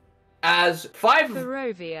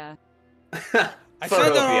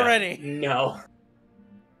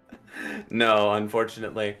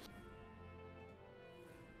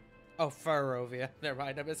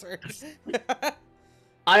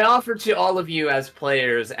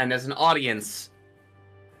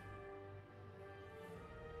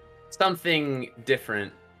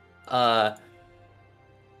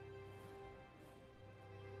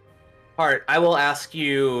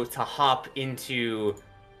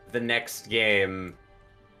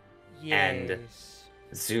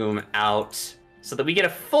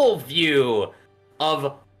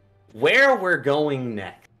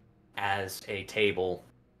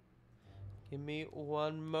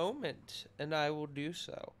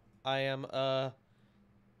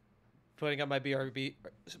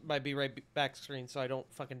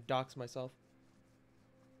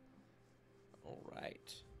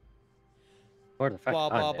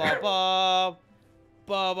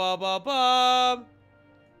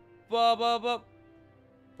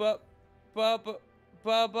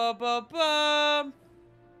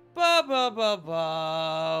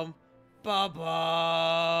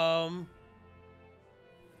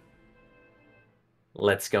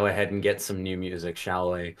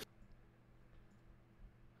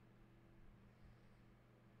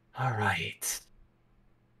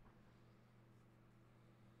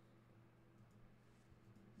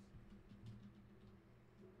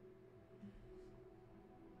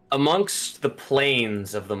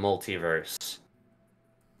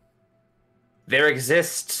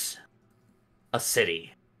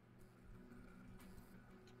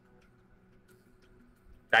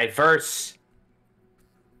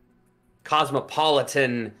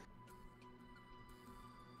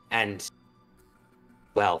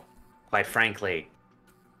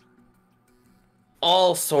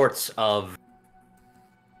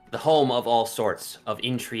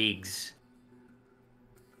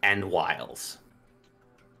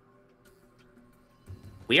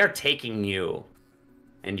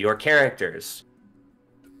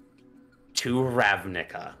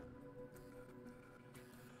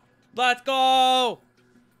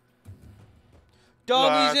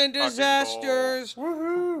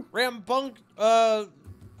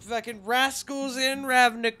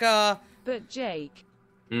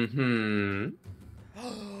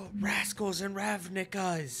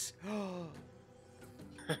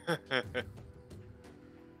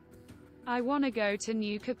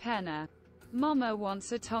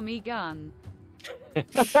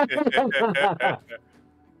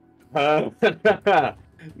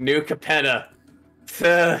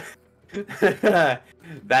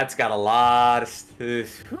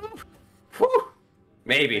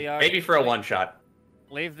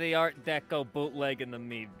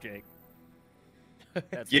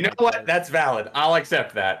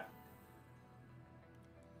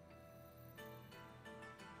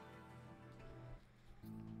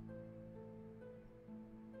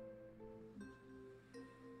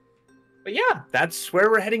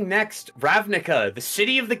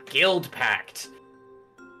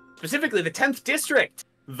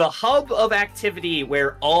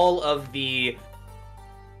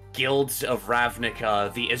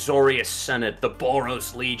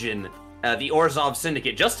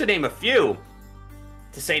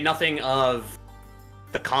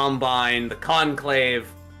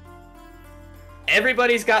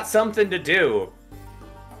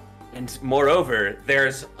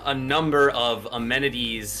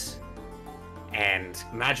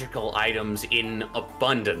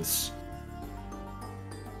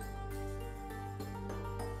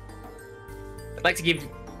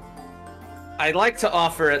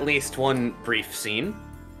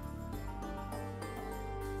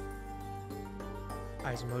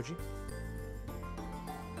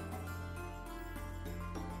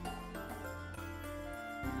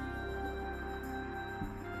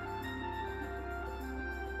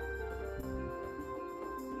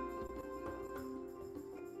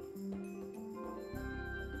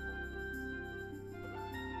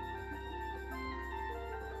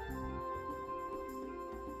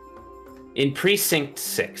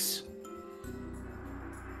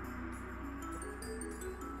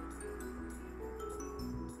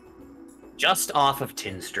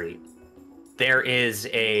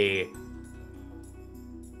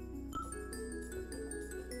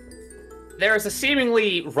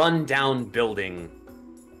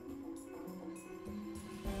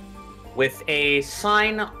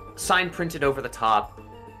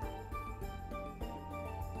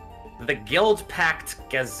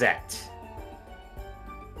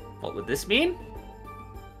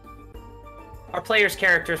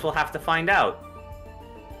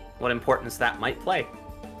 what importance that might play.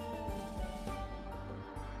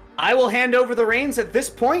 I will hand over the reins at this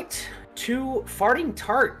point to Farting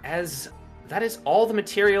Tart, as that is all the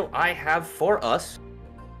material I have for us.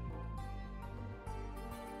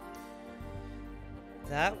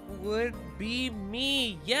 That would be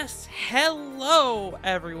me. Yes, hello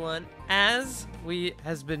everyone. As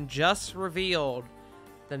has been just revealed,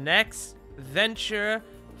 the next venture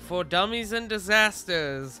for Dummies and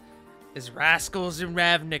Disasters is Rascals in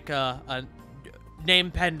Ravnica,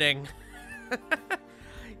 name pending.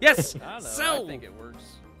 Yes. I don't know. So I think it works.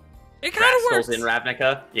 it kind of works. Rascals in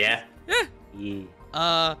Ravnica, yeah.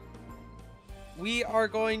 Yeah. We are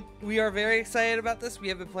very excited about this. We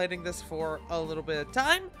have been planning this for a little bit of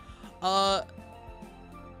time.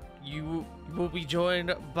 You will be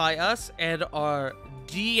joined by us and our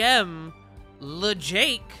DM,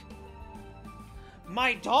 LeJake.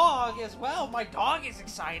 My dog as well. My dog is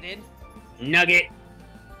excited. Nugget.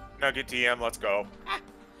 Nugget DM, let's go. But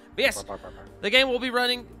yes, the game will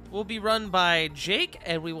be run by Jake,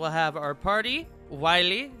 and we will have our party,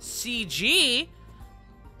 Wiley, CG.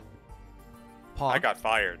 Paul. I got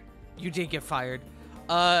fired. You did get fired.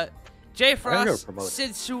 Jay Frost, promoted.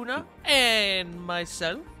 Sidsuna, and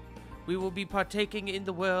myself. We will be partaking in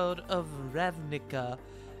the world of Ravnica.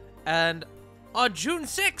 And on June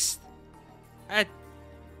 6th, at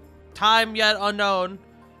time yet unknown,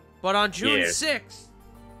 but on June 6th,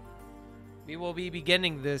 we will be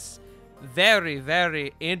beginning this very,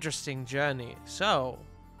 very interesting journey. So,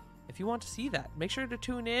 if you want to see that, make sure to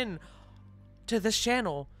tune in to this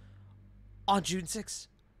channel on June 6th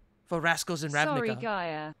for Rascals in Ravnica. Sorry,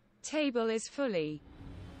 Gaia. Table is fully.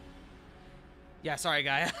 Yeah, sorry,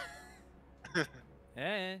 Gaia.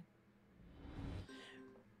 Eh.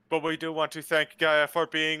 But we do want to thank Gaia for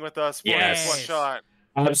being with us for Yes. this one shot.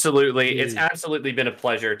 Absolutely, it's absolutely been a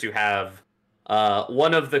pleasure to have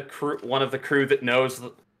one of the crew that knows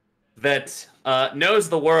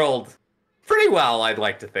the world pretty well. I'd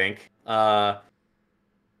like to think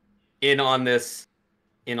in on this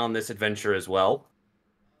adventure as well.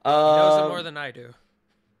 He knows it more than I do,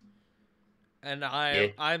 and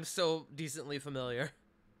I'm still decently familiar.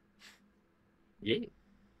 Yeah.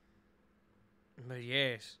 But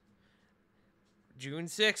yes, June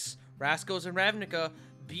 6th, Rascals in Ravnica.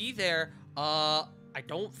 Be there. I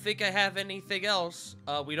don't think I have anything else.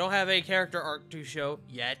 We don't have a character arc to show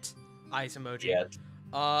yet. Ice emoji. Yet.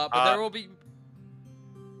 But there will be.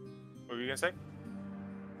 What were you gonna say?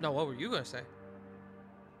 No, what were you gonna say?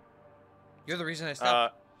 You're the reason I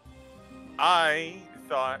stopped. I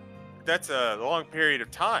thought that's a long period of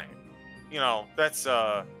time. You know, that's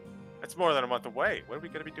more than a month away. What are we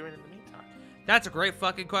gonna be doing in the meantime? That's a great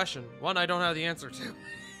fucking question. One I don't have the answer to.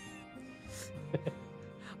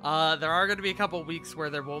 There are going to be a couple weeks where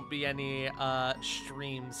there won't be any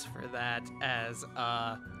streams for that, as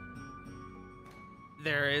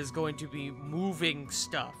there is going to be moving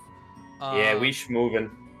stuff. Yeah, we moving.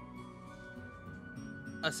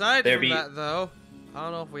 Aside from that, though, I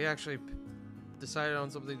don't know if we actually decided on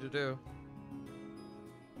something to do.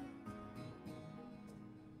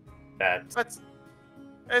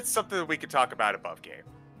 It's something that we could talk about above game.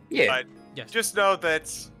 Yeah. But yes. Just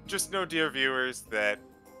know, dear viewers, that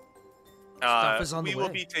we will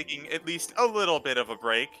be taking at least a little bit of a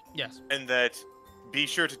break. Yes. And that be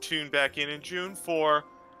sure to tune back in June for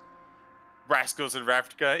Rascals in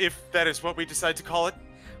Ravnica, if that is what we decide to call it.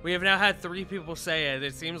 We have now had 3 people say it.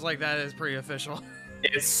 It seems like that is pretty official.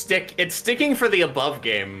 It's sticking for the above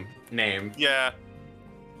game name. Yeah.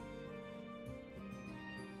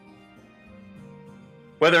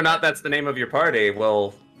 Whether or not that's the name of your party,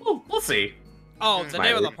 well, we'll see. Oh, the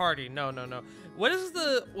name of the party. No. What is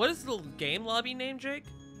the game lobby name, Jake?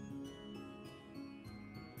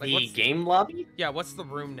 Like, the game lobby? Yeah, what's the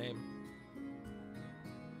room name?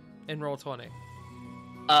 In Roll20.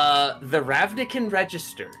 The Ravnican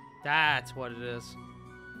Register. That's what it is.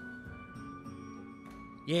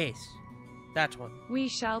 Yes, that one. We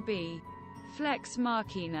shall be Flex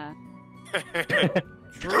Machina.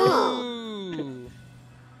 True.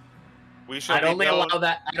 I'd only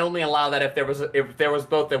allow that if there was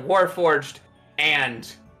both a Warforged and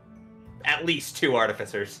at least 2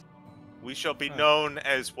 artificers. We shall be known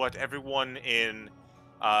as what everyone in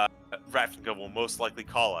Ravnica will most likely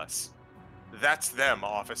call us. That's them,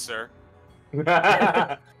 officer.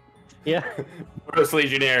 Yeah. Boros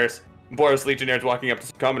Legionnaires walking up to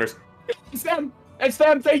some commoners. It's them! It's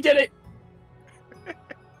them! They did it!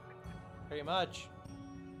 Pretty much.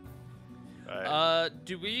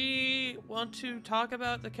 Do we want to talk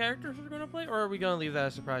about the characters we're going to play, or are we going to leave that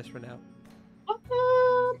a surprise for now?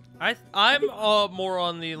 I'm more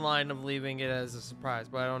on the line of leaving it as a surprise,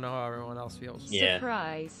 but I don't know how everyone else feels. Yeah.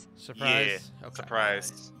 Surprise. Surprise. Yeah, Okay.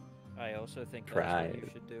 surprise. I also think that's what you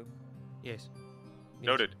Try. should do. Yes.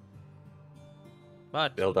 Noted.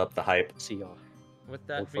 But Build up the hype. See y'all. with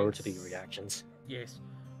that Look being forward to the reactions. Yes.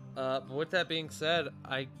 But with that being said,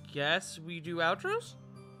 I guess we do outros.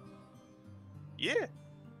 Yeah.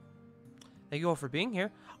 Thank you all for being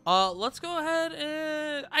here. Let's go ahead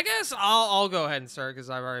and I guess I'll go ahead and start because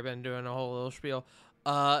I've already been doing a whole little spiel.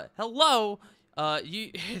 Hello.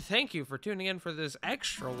 Thank you for tuning in for this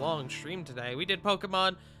extra long stream today. We did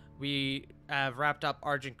Pokemon. We have wrapped up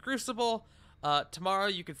Argent Crucible. Tomorrow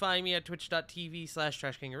you can find me at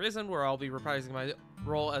twitch.tv/TrashKingArisen, where I'll be reprising my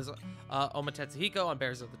role as Oma Tetsuhiko on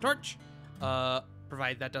Bears of the Torch.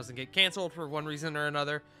 Provided that doesn't get canceled for one reason or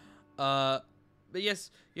another. But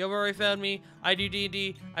yes, you've already found me. I do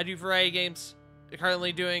D&D. I do variety games.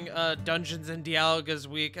 Currently doing Dungeons and Dialga's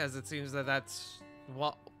week, as it seems that that's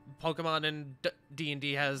what Pokemon and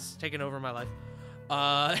D&D has taken over my life.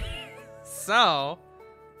 So,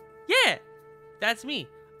 yeah, that's me.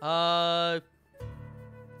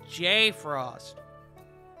 J Frost.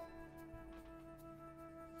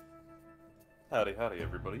 Howdy,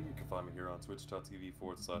 everybody. You can find me here on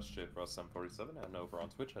twitch.tv/JFrost747 and over on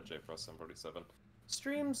Twitch at JFrost747.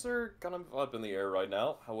 Streams are kind of up in the air right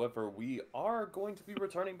now. However, we are going to be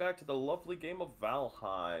returning back to the lovely game of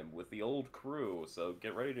Valheim with the old crew. So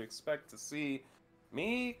get ready to expect to see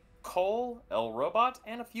me, Cole, El Robot,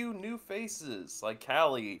 and a few new faces like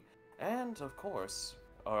Callie, and of course,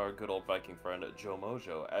 our good old Viking friend Joe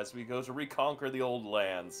Mojo as we go to reconquer the old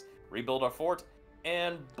lands, rebuild our fort,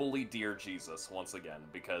 and bully Dear Jesus once again,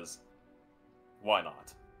 because why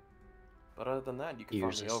not? But other than that, you can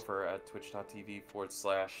find me over at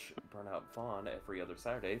twitch.tv/BurnoutVaughn every other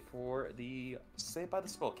Saturday for the Saved by the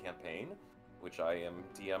Spell campaign, which I am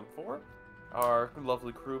DM for. Our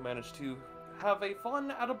lovely crew managed to have a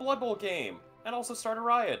fun at a Blood Bowl game, and also start a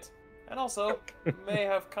riot, and also may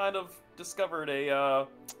have kind of discovered a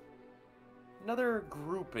another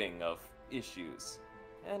grouping of issues.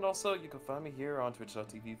 And also, you can find me here on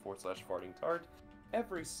twitch.tv/FartingTart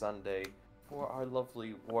every Sunday for our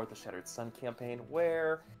lovely War of the Shattered Sun campaign,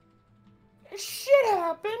 where shit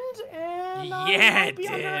happened, and might be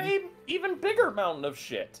under an even bigger mountain of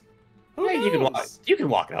shit. Who knows? You can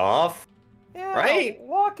walk it off. Yeah, right?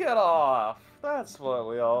 Walk it off. That's what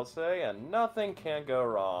we all say, and nothing can go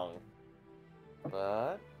wrong.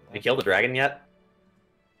 But Have you killed the dragon yet?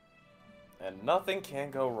 And nothing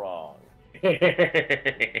can go wrong.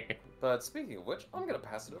 But speaking of which, I'm gonna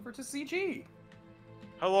pass it over to CG.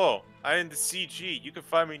 Hello, I am the CG. You can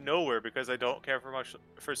find me nowhere because I don't care for much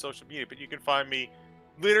for social media, but you can find me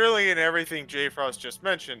literally in everything J Frost just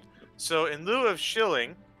mentioned. So in lieu of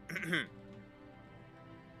shilling,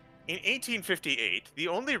 in 1858, the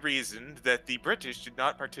only reason that the British did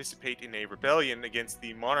not participate in a rebellion against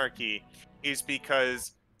the monarchy is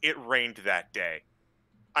because it rained that day.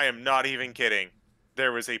 I am not even kidding.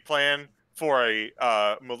 There was a plan for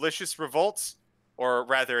a malicious revolt, or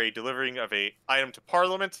rather a delivering of a item to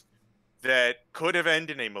Parliament that could have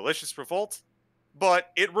ended in a malicious revolt,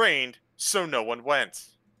 but it rained, so no one went.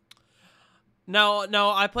 No,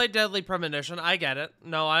 I played Deadly Premonition. I get it.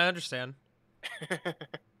 No, I understand.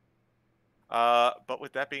 But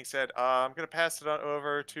with that being said, I'm gonna pass it on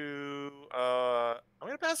over to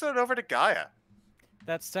Gaia.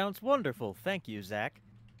 That sounds wonderful. Thank you, Zach.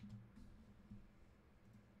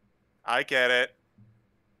 I get it.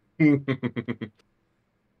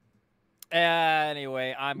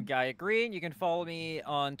 Anyway, I'm Gaia Green. You can follow me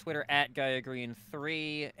on Twitter at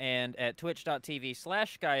GaiaGreen3 and at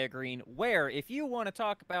twitch.tv/GaiaGreen, where if you want to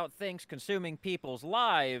talk about things consuming people's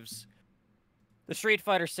lives, the Street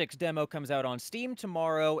Fighter 6 demo comes out on Steam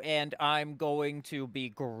tomorrow, and I'm going to be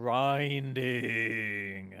grinding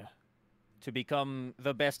to become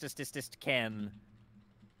the bestest can.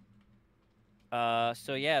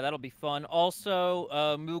 So yeah, that'll be fun. Also,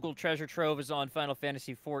 Moogle Treasure Trove is on Final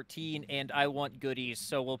Fantasy XIV, and I want goodies,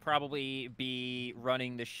 so we'll probably be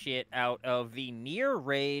running the shit out of the Nier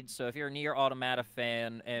raid, so if you're a Nier Automata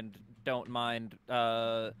fan and don't mind,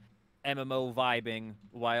 MMO vibing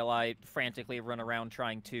while I frantically run around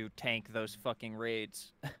trying to tank those fucking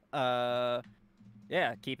raids, yeah,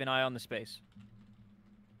 keep an eye on the space.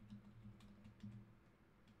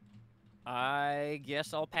 I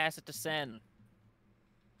guess I'll pass it to Sen.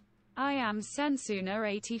 I am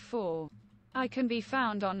Sensuna84. I can be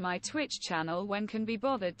found on my Twitch channel when can be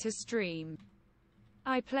bothered to stream.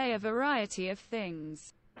 I play a variety of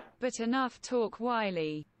things. But enough talk,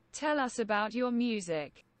 Wiley. Tell us about your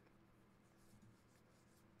music.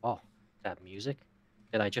 Oh, that music?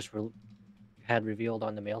 that I just had revealed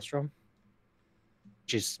on the Maelstrom,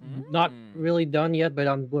 which is not really done yet, but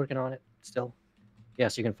I'm working on it still.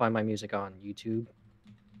 Yes, you can find my music on YouTube.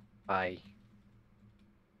 I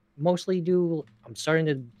mostly I'm starting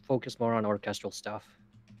to focus more on orchestral stuff,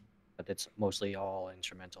 but it's mostly all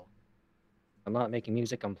instrumental. I'm not making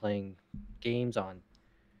music, I'm playing games on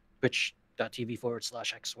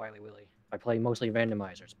twitch.tv/xwiley. I play mostly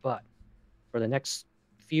randomizers, but for the next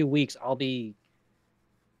few weeks, I'll be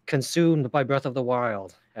consumed by Breath of the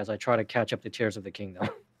Wild as I try to catch up to Tears of the Kingdom.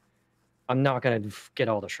 I'm not gonna get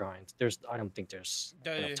all the shrines. I don't think there's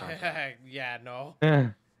enough time for that. Yeah, no.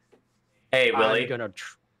 Hey, Willie. I'm gonna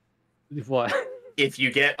what? If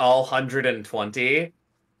you get all 120,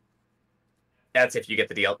 that's if you get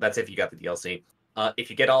the deal. That's if you got the DLC. If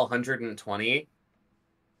you get all 120,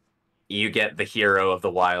 you get the Hero of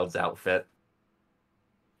the Wilds outfit,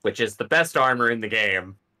 which is the best armor in the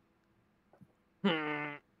game.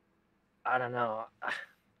 I don't know.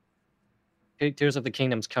 Tears of the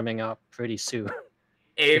Kingdom's coming up pretty soon.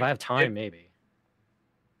 If I have time, maybe.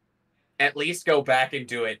 At least go back and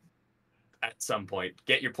do it at some point.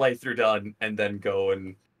 Get your playthrough done, and then go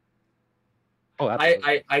and. Oh,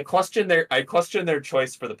 absolutely. I question their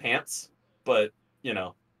choice for the pants, but you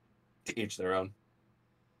know, to each their own.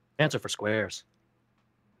 Pants are for squares.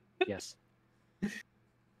 Yes.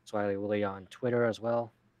 Xwiley Willie on Twitter as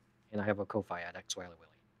well, and I have a Ko-Fi at xwiley Willie.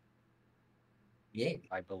 Yeah.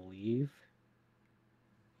 I believe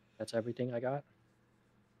that's everything I got.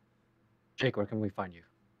 Jake, where can we find you?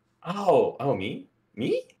 Oh, me?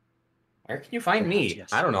 Where can you find me?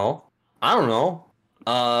 Yes. I don't know.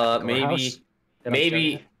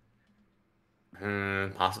 Maybe.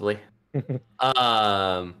 Possibly. You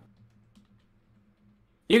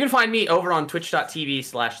can find me over on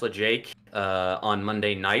twitch.tv/lejake on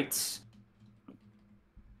Monday nights.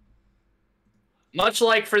 Much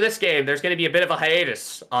like for this game, there's going to be a bit of a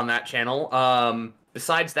hiatus on that channel.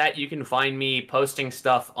 Besides that, you can find me posting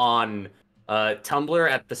stuff on Tumblr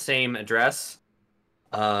at the same address.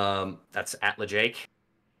 That's @lejake.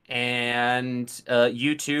 And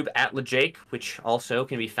YouTube @lejake, which also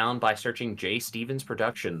can be found by searching J. Stevens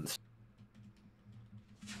Productions.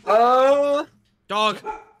 Dog.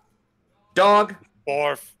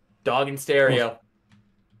 Barf. Dog in stereo.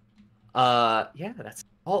 Yeah, that's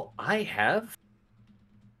all I have.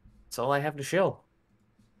 That's all I have to show.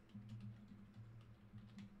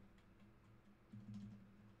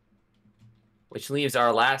 Which leaves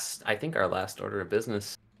our last order of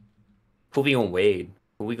business. Who we gonna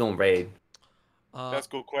raid? That's a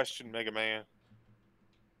good question, Mega Man.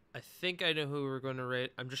 I think I know who we're going to raid.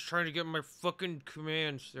 I'm just trying to get my fucking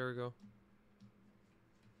commands. There we go.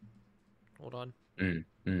 Hold on.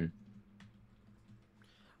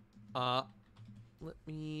 Let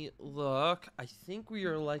me look. I think we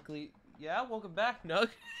are likely... Yeah, welcome back, Nug.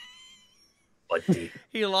 What?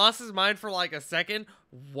 He lost his mind for like a second,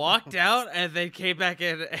 walked out, and then came back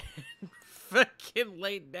in and fucking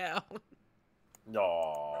laid down.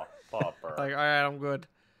 Aw, Popper. Like, alright, I'm good.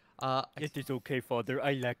 It is okay, father.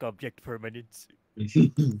 I lack object permanence.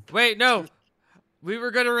 Wait, no! We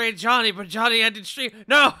were gonna raid Johnny, but Johnny ended stream.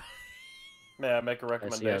 No! May I make a I see a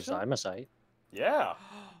recommendation? Zymasite. Yeah.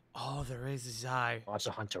 Oh, there is a Zai.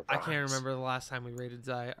 Monster Hunter I can't rhymes. remember the last time we raided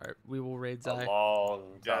Zai. Alright, we will raid A Zai. long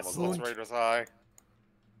time Yes, ago. let's rate us high.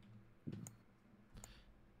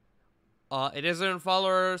 It is an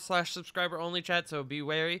follower/subscriber only chat, so be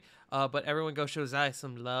wary. But everyone go show Zai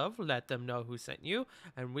some love. Let them know who sent you,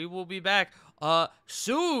 and we will be back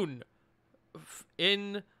soon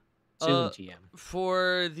in TM.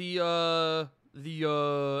 for the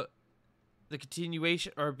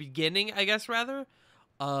continuation or beginning, I guess, rather,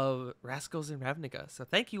 of Rascals and Ravnica. So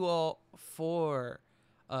thank you all for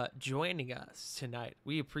joining us tonight.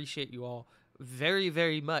 We appreciate you all very,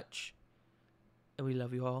 very much, and we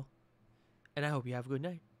love you all. And I hope you have a good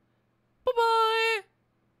night. Bye-bye!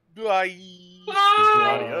 Bye.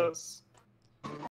 Adios.